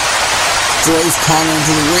hard. Throws Connor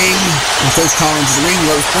into the ring.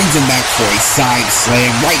 Rose brings him back for a side slam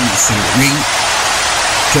right in the center ring.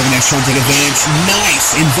 Kevin Nash trying to take advantage.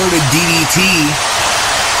 Nice inverted DDT.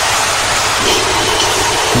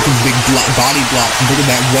 Look at the big body block. Look at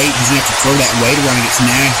that weight. He's going to have to throw that weight around against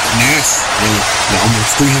Nash. Nash,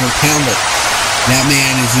 almost 300-pounder. That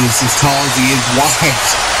man is as tall as he is wide.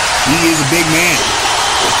 He is a big man.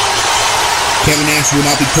 Kevin Nash will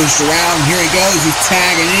not be pushed around. Here he goes. He's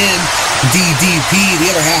tagging in. DDP, the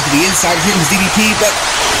other half of the insider. Here comes DDP, but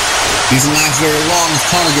he doesn't last very long as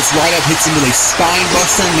Connor gets right up, hits him with a spine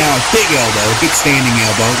buster. Now a big elbow, a big standing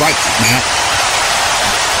elbow, right to the mat.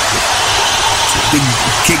 Big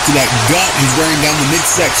kick to that gut. He's wearing down the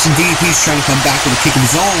midsection. DDP's trying to come back with a kick of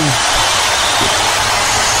his own.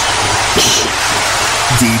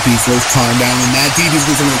 DDP throws Connor down on that. DDP's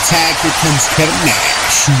goes on the attack. Here comes Kevin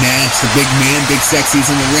Nash. Nash, the big man, big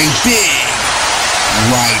sexy's in the ring. Big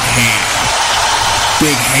right hand.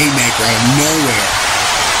 Big haymaker out of nowhere.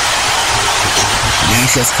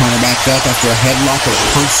 Nash has Connor back up after a headlock or a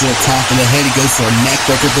punch to the top of the head. He goes for a neck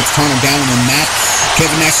breaker, puts Connor down on the mat.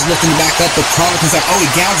 Kevin Nash is looking back up, but Connor comes out. Oh, he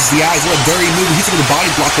gouges the eyes. What a dirty move. He hits him with a body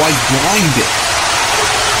block while he's blinded.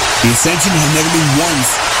 The Ascension have never been ones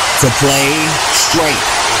to play straight.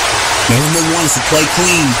 Never been ones to play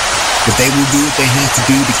clean. But they will do what they have to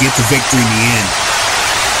do to get the victory in the end.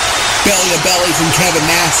 Belly to belly from Kevin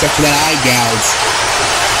Nash after that eye gouge.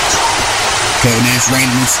 Kevin Nash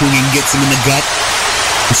randomly swinging, gets him in the gut.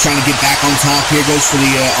 He's trying to get back on top here. Goes for the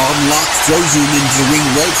arm lock, throws him into the ring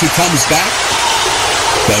ropes. He comes back.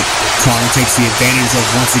 But Connor takes the advantage of,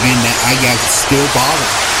 once again, that eye gouge is still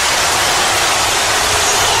bothering.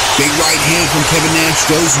 Big right hand from Kevin Nash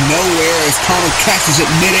goes nowhere as Connor catches it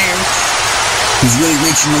midair. He's really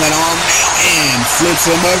reaching on that arm now and flips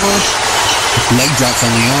him over. Leg drops on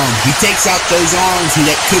the arm. He takes out those arms.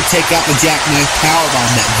 That could take out the jackknife powerbomb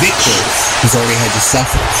that Victor has already had to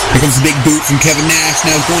suffer. Here comes the big boot from Kevin Nash.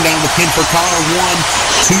 Now going down the pin for Connor.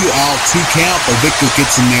 1, 2, two count. But Victor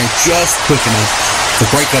gets in there just quick enough to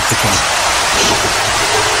break up the count.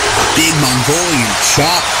 Big Mongolian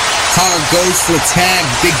chop. Connor goes for the tag.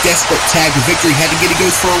 Big desperate tag to Victor. He had to get. He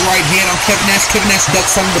goes for a right hand on Kevin Nash. Kevin Nash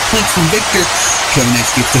ducks under the punch from Victor. Kevin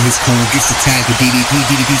Nash gets to his corner. Gets the tag to DDP.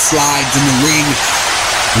 DDP slides in the ring.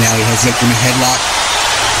 Now he has Victor in a headlock.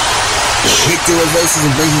 Victor reverses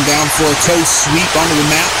and brings him down for a toe sweep onto the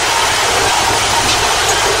mat.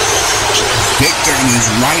 Victor in his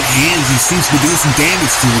right hands. He seems to be doing some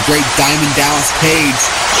damage to the great Diamond Dallas Page.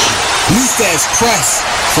 Luthez press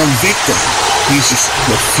from Victor. He's just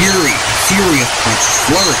the fury of punches,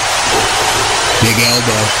 flurry. Big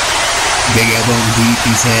elbow on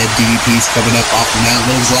DDP's head. DDP's coming up off the mount,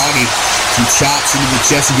 a little groggy. Some chops into the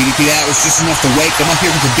chest of DDP. That was just enough to wake him up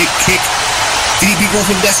here with a big kick. DDP going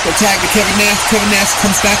for the desperate tag to Kevin Nash. Kevin Nash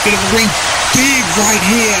comes back into the ring. Big right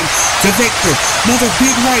hand to Victor. Another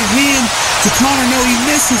big right hand to Connor. No, he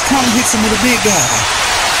misses. Connor hits him with a big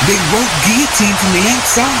rope guillotine from the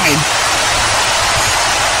outside.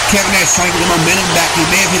 Kevin Nash trying to get the momentum back. He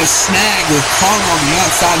may have hit a snag with Connor on the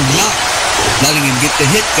outside, not letting him get the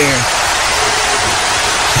hit there.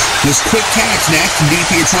 There's quick tags. Nash and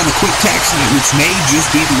DDP are trying to quick tags, which may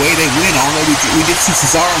just be the way they win. Although we did see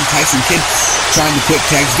Cesaro and Tyson Kidd trying to quick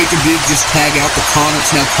tags. Victor did just tag out the Connor.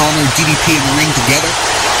 It's now Connor and DDP in the ring together.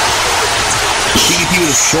 DDP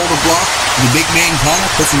with a shoulder block. The big man Connor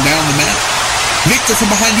puts him down on the mat. Victor from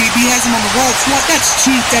behind DDP has him on the ropes. What? That's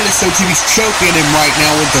cheap. That is so cheap. He's choking him right now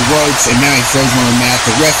with the ropes, and now he throws him on the mat.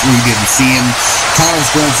 The referee didn't see him. Connor's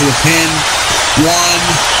going for the pin.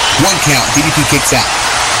 One count. DDP kicks out.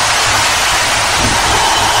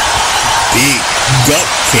 Big gut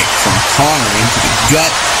kick from Connor into the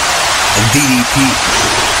gut of DDP.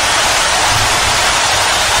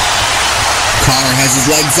 Connor has his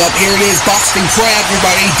legs up. Here it is. Boston Crab,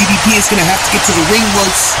 everybody. DDP is going to have to get to the ring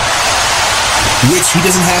ropes, which he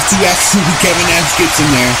doesn't have to actually. Kevin Nash gets in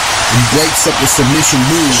there and breaks up the submission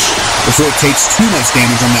move before it takes too much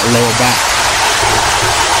damage on that lower back.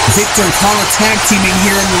 Victor and Connor tag teaming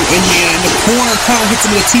here in the corner. Connor hits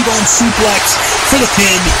him with a T-bone suplex for the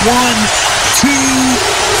pin. 1, 2.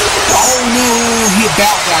 Oh no, he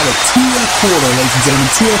about got it. 2 1/4, ladies and gentlemen.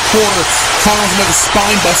 2 1/4. Connor's another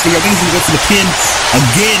spine buster here. I think he's going to go for the pin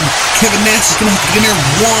again. Kevin Nash is going to have to get in there.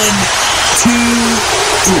 1, 2,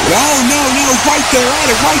 3. Oh no, right there at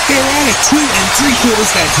it. 2 3/4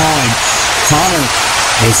 that time. Connor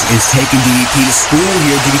is taking DDP to school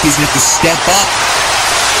here. DDP's going to have to step up.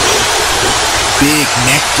 big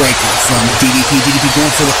neck breaker from DDP. DDP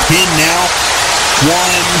going for the pin now. 1,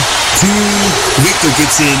 2. Victor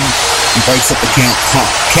gets in and breaks up the count.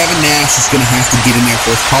 Kevin Nash is going to have to get in there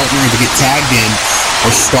for his partner to get tagged in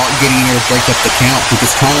or start getting in there to break up the count, because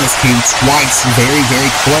Connors came twice very, very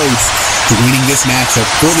close to winning this matchup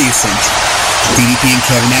for the Ascension. DDP and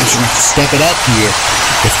Kevin Nash are going to have to step it up here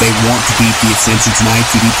if they want to beat the Ascension tonight.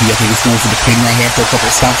 DDP, I think, is going for the pin right here after a couple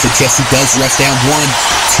of stops. So Jesse does rest down. 1,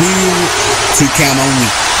 2 count only.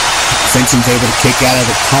 Ascension's able to kick out of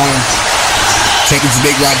it. Connor taking some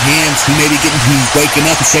big right hands. He may be he's waking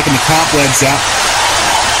up and shaking the cobwebs out.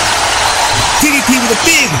 DDP with a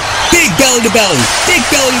big belly-to-belly. Big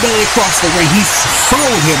belly-to-belly across the ring. He's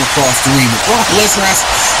throwing him across the ring. Brock Lesnar-esque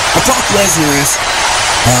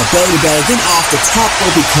belly-to-belly. Then off the top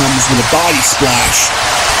rope he comes with a body splash.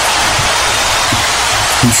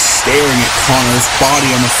 He's staring at Connor's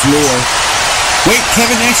body on the floor. Wait,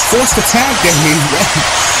 Kevin Nash forced the tag there.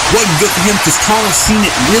 Wasn't good for him because Connor's seen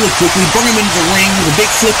it really quickly. Bring him into the ring with a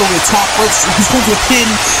big flip over the top rope. He's going for a pin,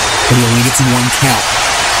 but he only gets 1 count.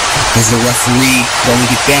 As the referee will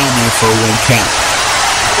only get down there for a 1 count.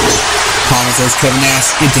 Connor throws Kevin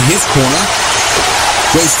Nash into his corner.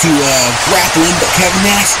 Goes to grapple him, but Kevin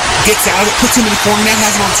Nash gets out of it, puts him in the corner, now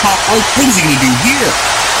has him on top rope. What is he going to do here?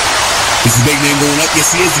 Is the big man going up?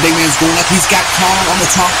 Yes, he is. The big man's going up. He's got Connor on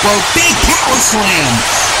the top rope. Big power slam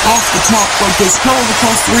off the top rope. Goes hurled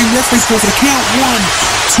across the ring. Referee's going for the count. 1,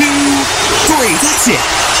 2, 3. That's it.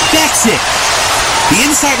 That's it. The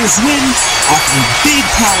Insiders win off a big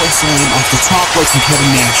power slam off the top rope from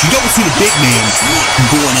Kevin Nash. You don't see the big man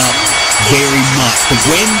going up very much, but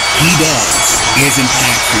when he does, it is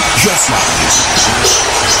impactful, just like that.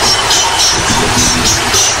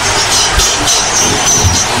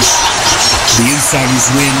 The Insiders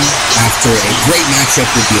win after a great matchup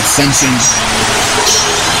with the Ascension.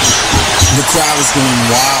 The crowd is going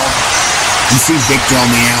wild. You see Victor on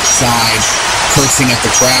the outside cursing at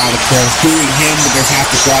the crowd. The crowd's booing him, but there's half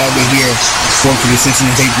the crowd over here going for the Ascension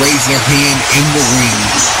as they raise their hand in the ring.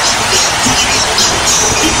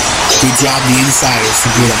 Good job, the Insiders, to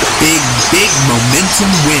get a big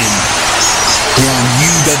momentum win here on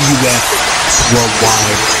UWF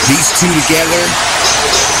Worldwide. These two together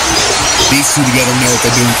know what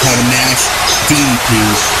they're doing. Kevin Nash, DDP.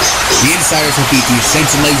 The Insiders will beat the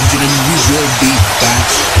Ascension, ladies and gentlemen. We will be back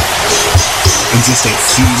in just a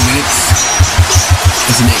few minutes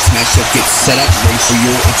as the next matchup gets set up, ready for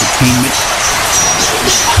your entertainment.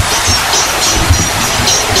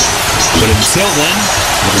 But until then,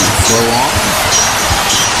 we're going to throw on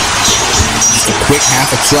just a quick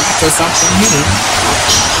half a track or something, you know,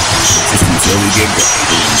 just until we get ready.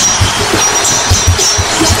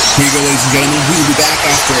 Here you go, ladies and gentlemen. We will be back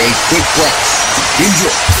after a quick break.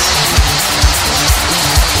 Enjoy.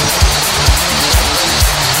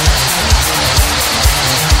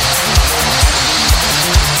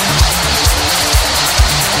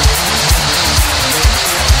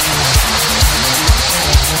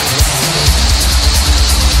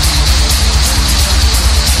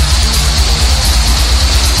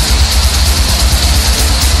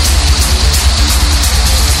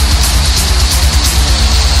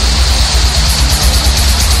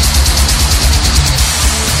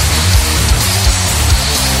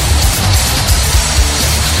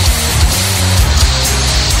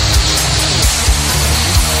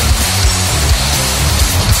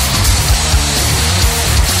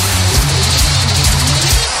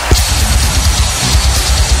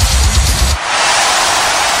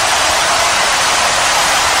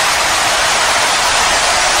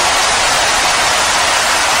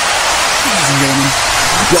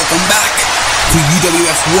 Welcome back to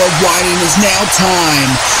UWF Worldwide, and it is now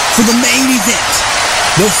time for the main event,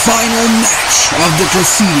 the final match of the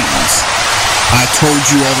proceedings. I told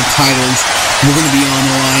you all the titles were going to be on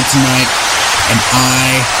the line tonight, and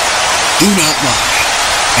I do not lie,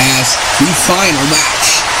 as the final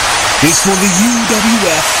match is for the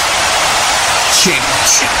UWF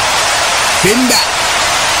Championship. Finn Balor,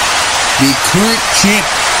 the current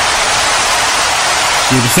champion,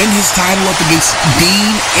 will defend his title up against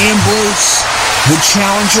Dean Ambrose, the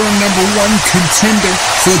challenger and #1 contender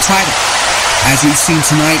for the title. As we've seen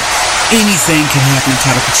tonight, anything can happen. The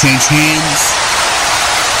title could change hands.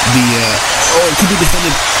 It could be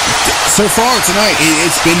defended. So far tonight,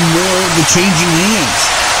 it's been more of the changing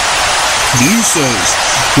hands. The Usos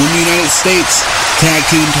won the United States Tag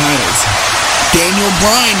Team titles. Daniel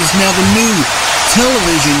Bryan is now the new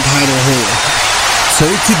television title holder.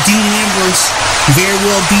 So could Dean Ambrose very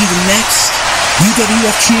well be the next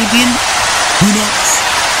UWF champion? Who knows?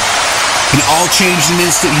 It all changed in an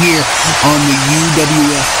instant here on the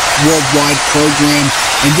UWF Worldwide program.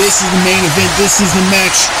 And this is the main event. This is the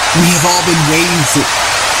match we have all been waiting for.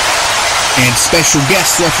 And special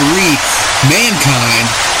guest referee, Mankind,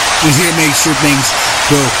 is here to make sure things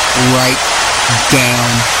go right down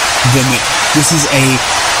the middle. This is a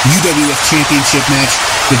UWF Championship match.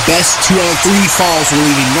 The best 2 out of 3 falls. We're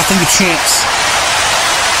leaving nothing to chance.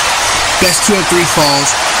 Best 2 out of 3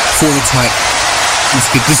 falls for the title. Let's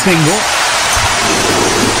get this thing going.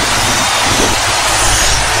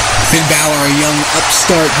 Finn Balor, a young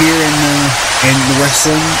upstart here in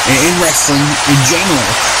wrestling in general.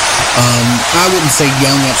 I wouldn't say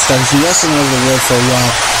young upstart. He's been wrestling over the world for a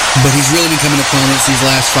while, but he's really becoming a prominence these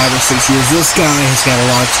last 5 or 6 years. This guy has got a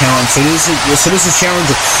lot of talent. So this is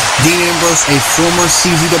challenger Dean Ambrose, a former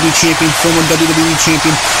CZW champion, former WWE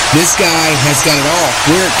champion. This guy has got it all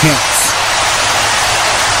where it counts.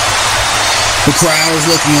 The crowd is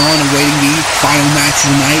looking on and waiting the final match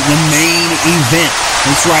of the night, the main event.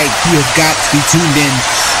 That's right, you have got to be tuned in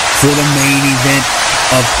for the main event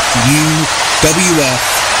of UWF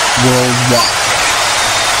Worldwide.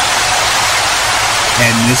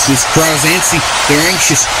 And this crowd is antsy. They're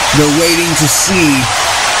anxious. They're waiting to see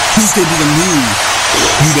who's going to be the new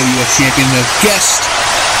UWF champion.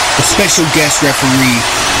 The special guest referee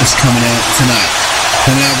is coming out tonight.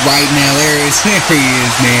 Coming out right now, there he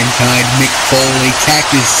is, Mankind, Mick Foley,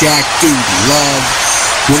 Cactus Jack, Dude Love,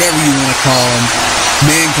 whatever you want to call him.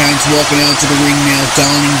 Mankind's walking out to the ring now,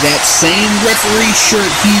 donning that same referee shirt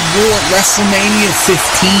he wore at WrestleMania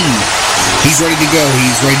 15. He's ready to go.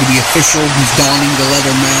 He's ready to be official. He's donning the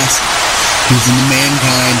leather mask. He's in the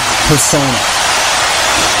Mankind persona.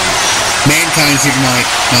 Mankind's here tonight,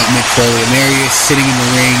 not Mick Foley. And there he is, sitting in the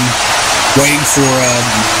ring, waiting for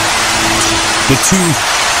the 2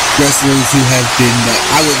 wrestlers who have been,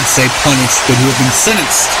 I wouldn't say punished, but who have been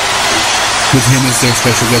sentenced with him as their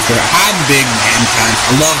special guest. I'm big Mankind.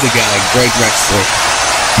 I love the guy. Great wrestler.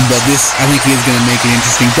 But this, I think he is going to make it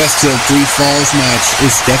interesting. Best of 3 falls match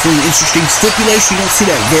is definitely an interesting stipulation. You don't see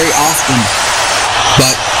that very often.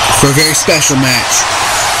 But for a very special match,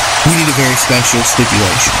 we need a very special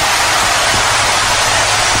stipulation.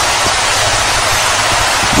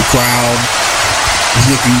 The crowd is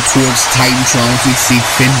looking towards Titantron. We see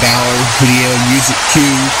Finn Balor, video and music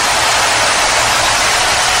cue.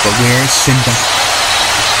 But where's Finn Balor?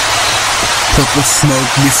 Purple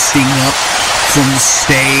smoke misting up from the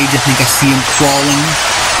stage. I think I see him crawling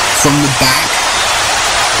from the back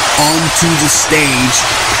onto the stage.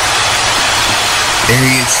 There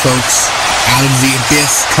he is, folks. Out of the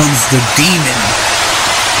abyss comes the demon,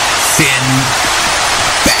 Finn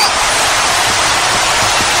Balor.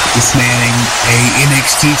 This man, a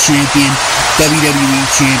NXT champion, WWE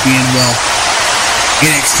champion, well,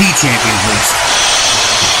 NXT champion at least.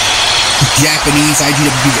 Japanese,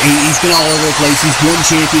 IWF, he's been all over the place. He's won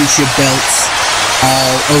championship belts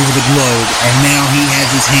all over the globe, and now he has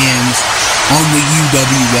his hands on the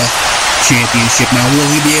UWF championship. Now, will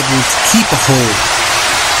he be able to keep a hold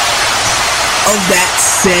of that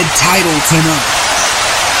said title tonight?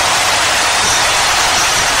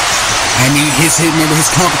 I mean, remember,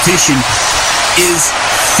 his competition is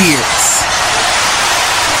fierce.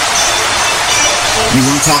 You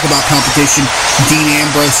want to talk about competition? Dean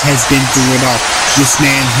Ambrose has been through it all. This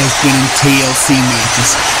man has been in TLC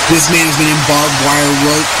matches. This man has been in barbed wire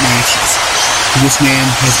rope matches. This man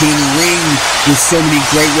has been in the ring with so many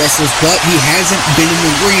great wrestlers, but he hasn't been in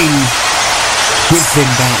the ring with Finn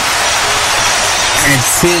Balor. And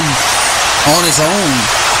Finn, on his own,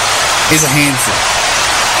 is a handful.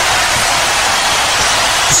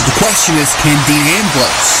 So the question is, can Dean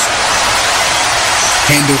Ambrose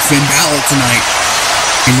handle Finn Balor tonight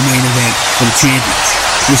in the main event for the championship?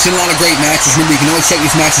 We've seen a lot of great matches. Remember, you can always check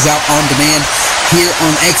these matches out on demand here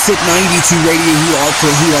on Exit 92 Radio, who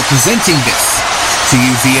are presenting this to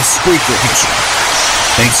you via Spreaker Edition.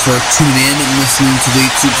 Thanks for tuning in and listening to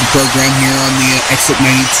the program here on the Exit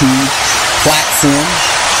 92 platform.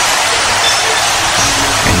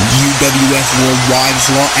 And UWF Worldwide,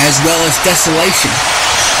 as well as Desolation,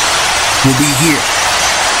 will be here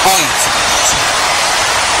on Exit 92.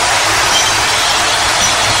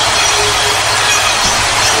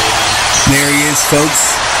 There he is,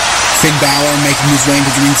 folks. Finn Balor making his way into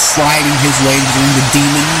the ring, sliding his way into the ring. The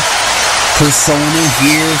demon persona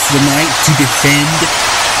here for the night to defend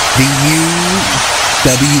the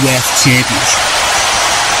UWF Championship.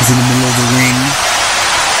 He's in the middle of the ring,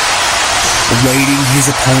 awaiting his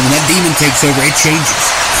opponent. That demon takes over. It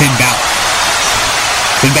changes Finn Balor.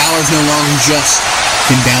 Finn Balor is no longer just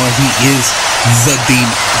Finn Balor. He is the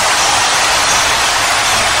demon.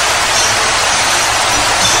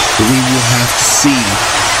 But we will have to see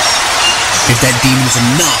if that demon is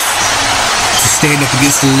enough stand up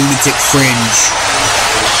against the lunatic fringe.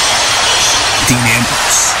 Dean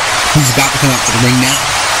Ambrose, who's about to come out to the ring now.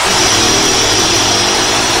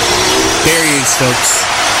 There he is, folks.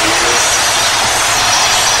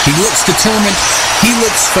 He looks determined. He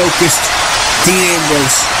looks focused. Dean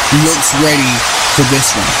Ambrose looks ready for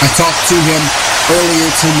this one. I talked to him earlier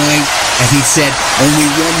tonight, and he said only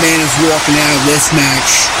one man is walking out of this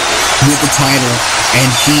match with the title, and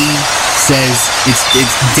he says it's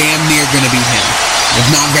damn near going to be him.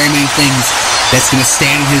 There's not very many things that's going to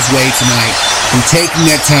stand in his way tonight from taking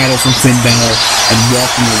that title from Finn Balor and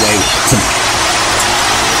walking away with it tonight.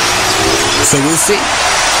 So we'll see.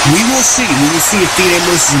 We will see. We will see if Dean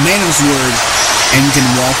Ambrose is a man of his word and can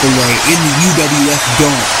walk away in the UWF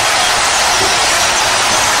Dome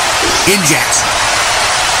in Jackson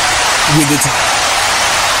with the title.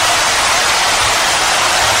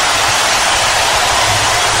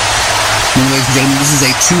 Ladies and gentlemen, this is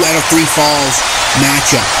a 2 out of 3 falls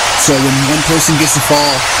matchup. So when one person gets a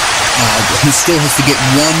fall, he still has to get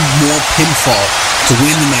one more pinfall to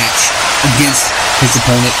win the match against his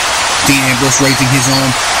opponent. Dean Ambrose raising his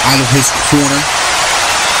arm out of his corner.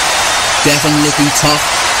 Definitely looking tough.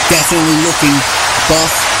 Definitely looking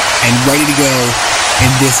buff and ready to go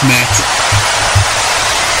in this matchup.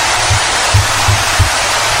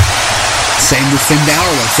 Same with Finn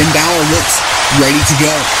Balor. Finn Balor looks ready to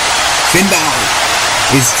go. Finn Balor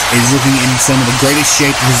is looking in some of the greatest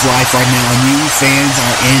shape of his life right now, and you fans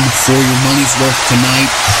are in for your money's worth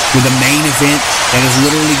tonight with a main event that is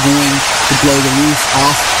literally going to blow the roof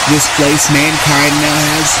off this place. Mankind now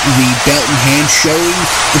has the belt in hand, showing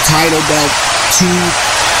the title belt to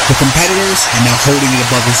the competitors, and now holding it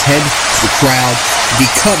above his head to the crowd,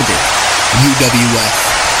 the coveted UWF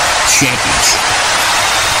Championship.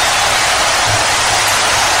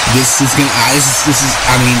 This is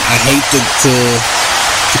I mean, I hate to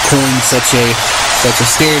coin such a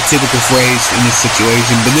stereotypical phrase in this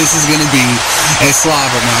situation, but this is going to be a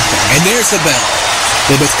slobber knocker. And there's the bell.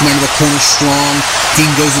 They both come out of the corner strong.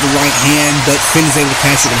 Dean goes with the right hand, but Finn is able to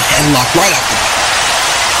catch it with a headlock right off the bat.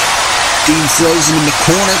 Dean throws him in the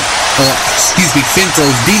corner. Finn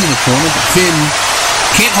throws Dean in the corner, but Finn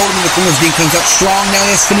can't hold him in the corner as Dean comes up strong. Now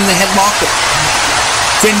he has Finn in the headlock, but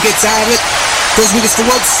Finn gets out of it. Goes with the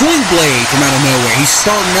rope sling blade from out of nowhere. He's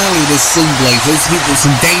starting early with his sling blade. There's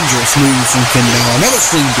some dangerous moves from Finn Balor. Another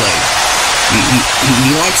sling blade.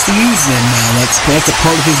 He likes to use them now. That's a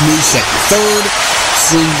part of his moveset. Third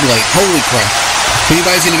sling blade. Holy crap! If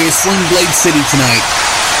anybody's gonna get a sling blade city tonight,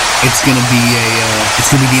 it's gonna be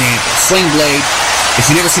Dean Ambrose. Sling blade. If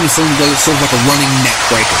you've never seen a sling blade, it's sort of like a running neck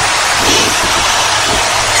breaker.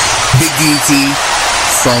 Big DDT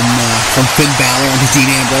from Finn Balor onto Dean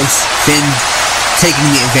Ambrose. Finn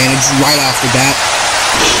taking the advantage right off the bat.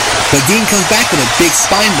 But Dean comes back with a big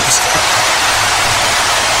spine buster.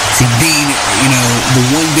 See, Dean, the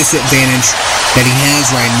one disadvantage that he has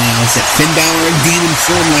right now is that Finn Balor in Demon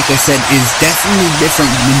form, like I said, is definitely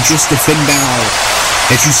different than just the Finn Balor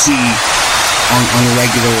that you see on a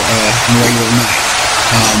regular night.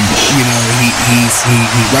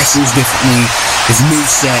 He wrestles differently. His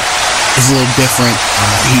moveset is a little different.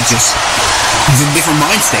 He's in a different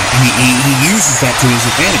mind state, and he uses that to his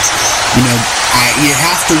advantage. You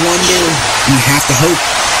have to wonder, and you have to hope,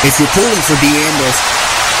 if you're pulling for Dean Ambrose,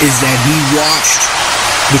 is that he watched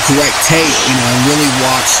the correct tape, and really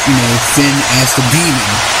watched, Finn as the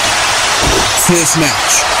demon for this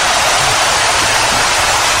match.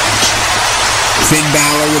 Finn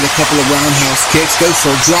Balor with a couple of roundhouse kicks, goes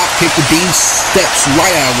for a drop kick, but Dean steps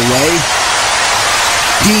right out of the way.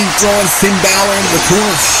 Dean throwing Finn Balor into the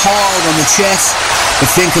corner hard on the chest, but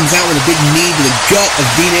Finn comes out with a big knee to the gut of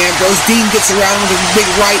Dean Ambrose. Dean gets around with a big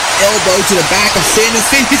right elbow to the back of Finn, and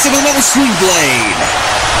Finn hits him with another sling blade.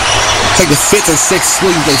 It's like the 5th or 6th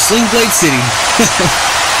sling blade. Sling blade city.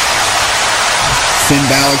 Finn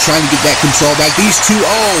Balor trying to get that control back. These two,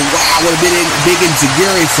 oh wow, what a big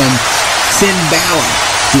enziguri from Finn Balor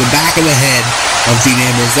to the back of the head of Dean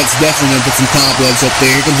Ambrose. That's definitely going to put some cobwebs up there.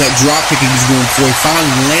 Here comes that drop kick he was going for. He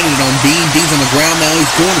finally landed it on Dean. Dean's on the ground now. He's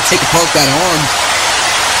going to take apart that arm.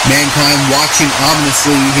 Mankind watching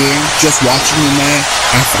ominously here. Just watching the match.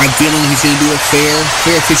 I'm feeling he's going to do it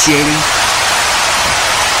fair officiating.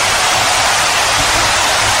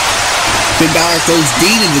 Finn Balor throws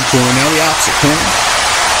Dean in the corner. Now the opposite corner.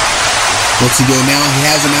 What's he doing now? He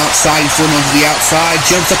has him outside. He's thrown onto the outside.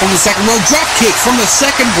 Jumps up on the second rope. Drop kick from the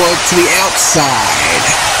second rope to the outside.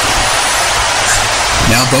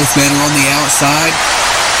 Now both men are on the outside.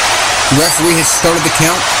 The referee has started the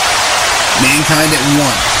count. Mankind at 1,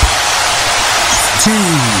 2,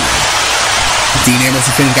 Dean Ambrose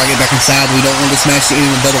and Finn got to get back inside. We don't want this match to end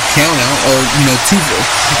in a double count out, or, two.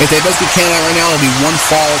 If they both get counted out right now, it'll be one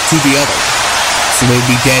fall to the other. So they'd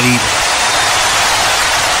be dead even.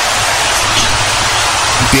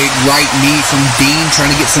 Big right knee from Dean, trying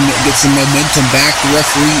to get some momentum back. The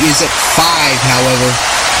referee is at 5, however.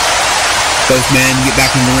 Both men get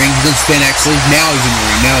back in the ring. Here comes Finn, actually. Now he's in the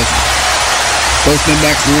ring. Both men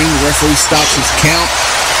back in the ring. The referee stops his count.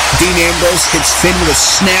 Dean Ambrose hits Finn with a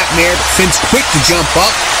snapmare, but Finn's quick to jump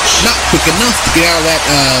up. Not quick enough to get out of that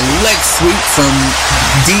leg sweep from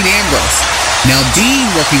Dean Ambrose. Now Dean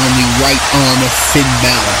working on the right arm of Finn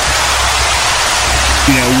Balor.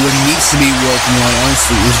 What he needs to be working on,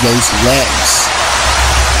 honestly, is those legs.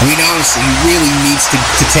 I mean, honestly, he really needs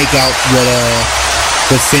to take out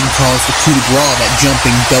what Finn calls the coup de grace, that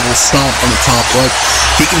jumping double stomp on the top rope.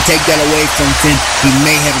 He can take that away from Finn. He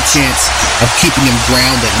may have a chance of keeping him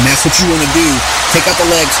grounded, and that's what you want to do. Take out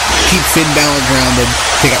the legs, keep Finn Balor grounded.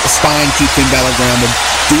 Take out the spine, keep Finn Balor grounded.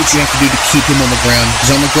 Do what you have to do to keep him on the ground,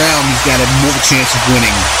 because on the ground, he's got more of a chance of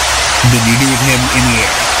winning than you do with him in the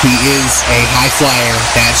air. He is a high flyer,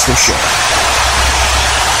 that's for sure.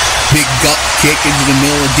 Big gut kick into the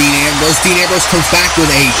middle of Dean Ambrose. Dean Ambrose comes back with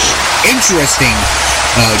a interesting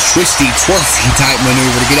twisty, twirly type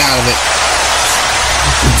maneuver to get out of it.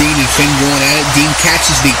 Dean and Finn going at it. Dean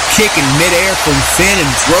catches the kick in midair from Finn and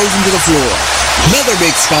throws him to the floor. Another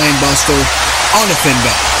big spine buster on the Finn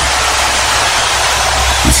Balor.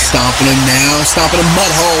 He's stomping him now, stomping a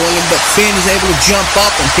mud hole in him, but Finn is able to jump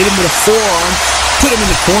up and hit him with a forearm, put him in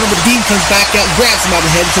the corner, but Dean comes back out, grabs him by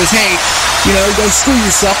the head and says, hey, go screw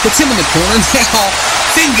yourself, puts him in the corner. Now,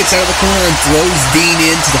 Finn gets out of the corner and throws Dean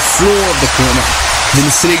into the floor of the corner. He's in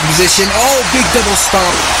the sitting position. Oh, big double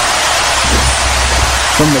stomp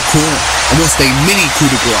from the corner. Almost a mini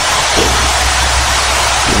coup de grace.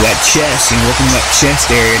 That chest, working that chest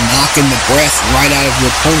area, knocking the breath right out of your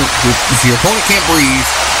opponent. If your opponent can't breathe,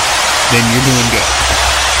 then you're doing good.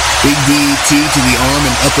 Big DDT to the arm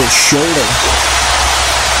and upper shoulder.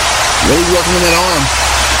 Really working on that arm.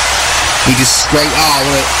 He just scraped,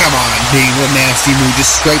 come on, Dean, what a nasty move.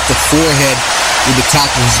 Just scraped the forehead with the top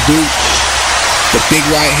of his boot. The big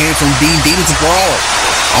right hand from Dean. Dean is a brawler.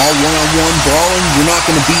 All one-on-one brawling. You're not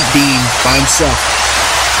going to beat Dean by himself.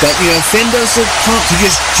 But, Finn does look pumped. He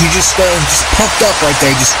just pumped up right there.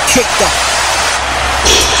 Just kicked up.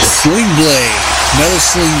 Sling blade. Another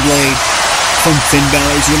sling blade from Finn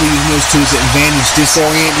Balor. He's really using those to his advantage.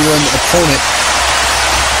 Disorient your opponent.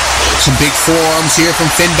 Some big forearms here from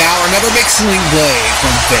Finn Balor. Another big sling blade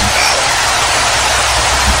from Finn Balor.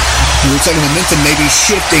 It looks like the momentum may be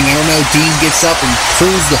shifting. I don't know. Dean gets up and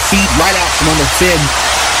pulls the feet right out from under Finn.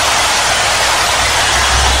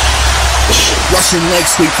 Russian leg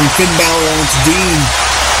sweep from Finn Balor onto Dean.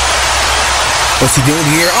 What's he doing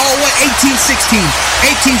here? Oh, what? 18-16.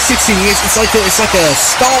 18-16. It's like a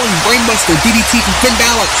stalling brainbuster DDT from Finn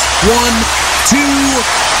Balor. 1, 2,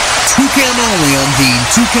 2 count only on Dean.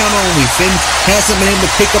 2 count only. Finn hasn't been able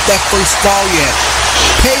to pick up that first fall yet.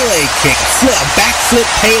 Pele kick. Backflip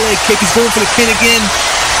Pele kick. He's going for the pin again.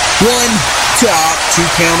 1, 2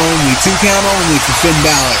 count only. 2 count only for Finn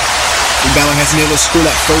Balor. Finn Balor hasn't been able to score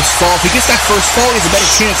that first fall. If he gets that first fall, he has a better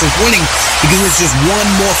chance of winning because it's just one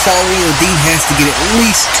more fall away where Dean has to get at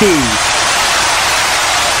least 2.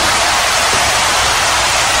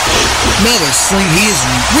 Another sling. He is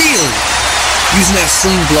really using that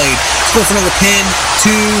sling blade. Let's go for another pin.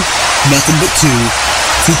 2. Nothing but 2.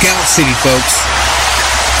 2 count city, folks.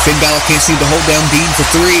 Finn Balor can't seem to hold down Dean for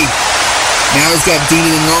 3. Now he's got Dean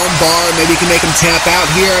in an arm bar. Maybe he can make him tap out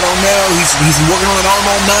here. I don't know. He's working on an arm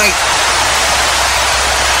all night.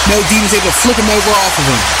 No, Dean is able to flip him over off of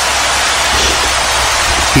him.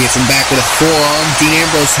 He hits him back with a forearm. Dean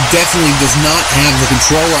Ambrose definitely does not have the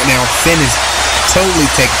control right now. Finn is totally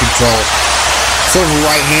taking control. Sort of a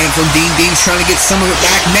right hand from Dean. Dean's trying to get some of it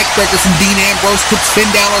back. Neckbreaker from Dean Ambrose puts Finn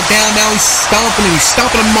Balor down. Now he's stomping him. He's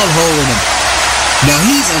stomping a mud hole in him. Now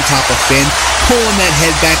he's on top of Finn, pulling that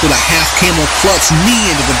head back with a half camel clutch, knee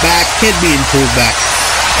into the back, head being pulled back.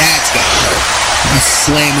 That's got to hurt. Nice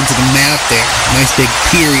slam into the mat there. Nice big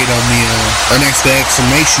period on the, or nice big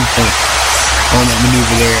exclamation point on that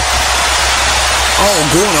maneuver there. Oh,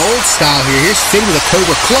 going old style here. Here's Finn with a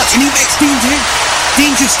Cobra clutch, and he makes Dean's hit.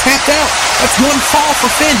 Dean just tapped out. That's 1 fall for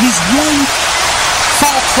Finn. He's 1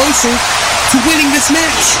 fall closer to winning this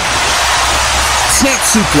match. Snap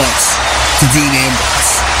suplex to Dean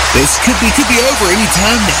Ambrose. This could be over any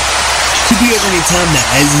time now. Could be over any time now,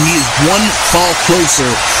 as he is 1 fall closer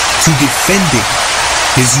to defending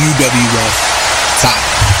his UWF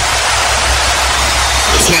title.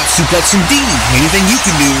 Snap suplex from Dean. Anything you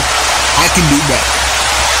can do, I can do better.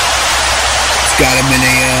 Got him in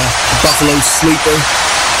a Buffalo sleeper.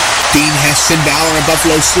 Dean has Finn Balor in a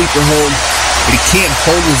Buffalo sleeper hold, but he can't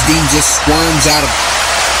hold as Dean just squirms out of,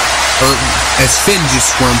 or as Finn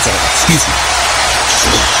just squirms out of, excuse me.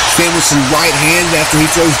 Finn with some right hand after he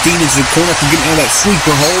throws Dean into the corner for getting out of that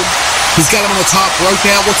sleeper hold. He's got him on the top rope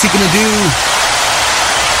now. What's he going to do?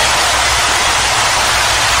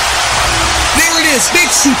 There it is. Big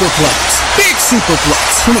superplex. Big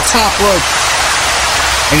superplex from the top rope.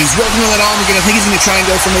 And he's working on that arm again. I think he's going to try and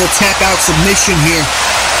go for another tap-out submission here.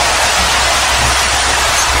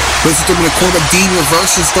 Goes through him in the corner, but Dean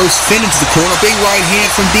reverses, throws Finn into the corner. Big right hand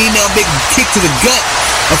from Dean. Now big kick to the gut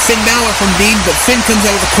of Finn Balor from Dean, but Finn comes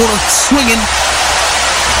out of the corner swinging.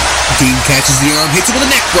 Dean catches the arm, hits it with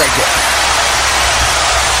a neck breaker.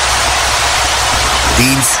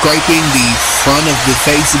 Dean scraping the front of the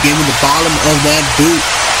face again with the bottom of that boot.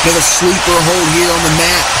 Another sleeper hold here on the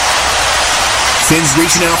mat. Finn's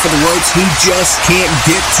reaching out for the ropes. He just can't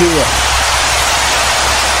get to it.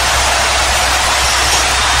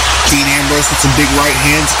 Dean Ambrose with some big right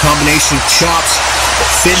hands, combination of chops. But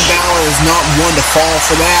Finn Balor is not one to fall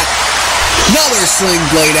for that. Another sling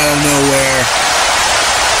blade out of nowhere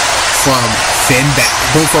from Finn Balor.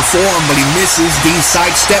 Going for a forearm, but he misses. Dean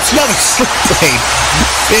sidesteps. Another sling blade.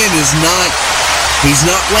 Finn is he's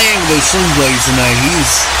not playing with those sling blades tonight.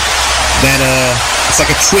 It's like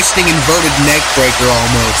a twisting inverted neck breaker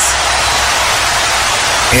almost.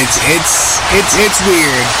 It's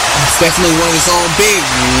weird. It's definitely one of his own. Big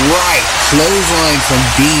right clothesline from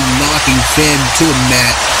Dean, knocking Finn to the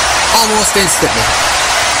mat almost instantly.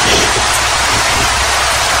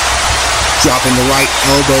 Dropping the right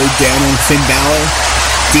elbow down on Finn Balor.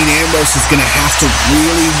 Dean Ambrose is going to have to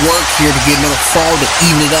really work here to get another fall to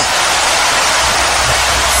even it up.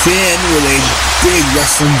 Finn with a big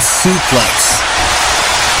wrestling suplex.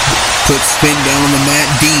 Puts Finn down on the mat.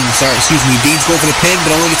 Dean's going for the pin,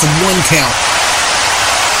 but only gets a 1 count.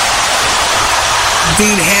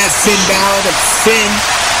 Dean has Finn Balor, but Finn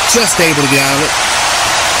just able to get out of it.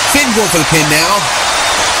 Finn going for the pin now.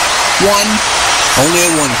 Only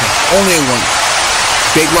a 1 count. Only a 1.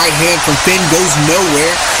 Big right hand from Finn goes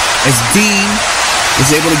nowhere as Dean is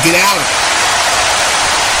able to get out of it.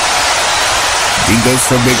 Dean goes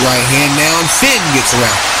for a big right hand now, and Finn gets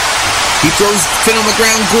around. He throws Finn on the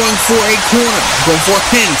ground, going for a corner. Going for a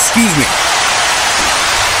pin, excuse me.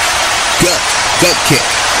 Gut kick.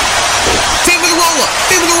 Finn with a roll-up.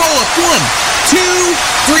 1, 2,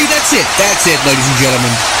 3. That's it. That's it, ladies and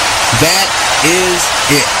gentlemen. That is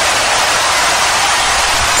it.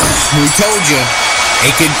 We told you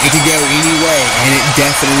it could go any way, and it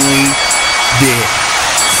definitely did.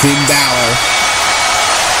 Finn Balor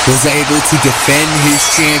was able to defend his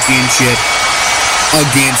championship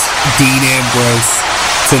against Dean Ambrose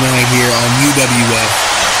tonight here on Uwf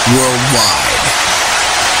Worldwide.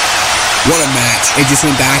 What a match. It just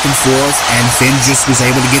went back and forth, and Finn just was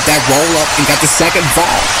able to get that roll up and got the second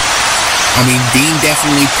fall. I mean, Dean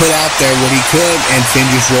definitely put out there what he could, and Finn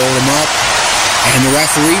just rolled him up. And the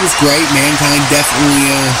referee was great. Mankind definitely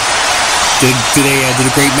did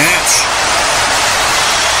a great match.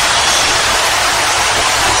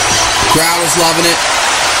 Crowd is loving it.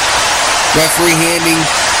 Referee handing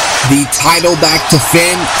the title back to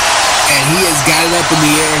Finn, and he has got it up in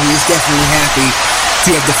the air. He is definitely happy to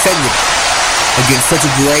have defended against such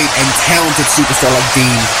a great and talented superstar like Dean.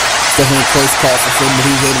 It's definitely a close call for Finn, but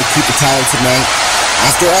he was able to keep the title tonight.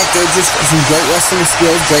 After just some great wrestling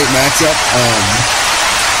skills, great matchup.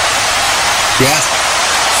 Yeah.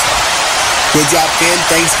 Good job, Finn.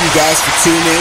 Thanks to you guys for tuning in.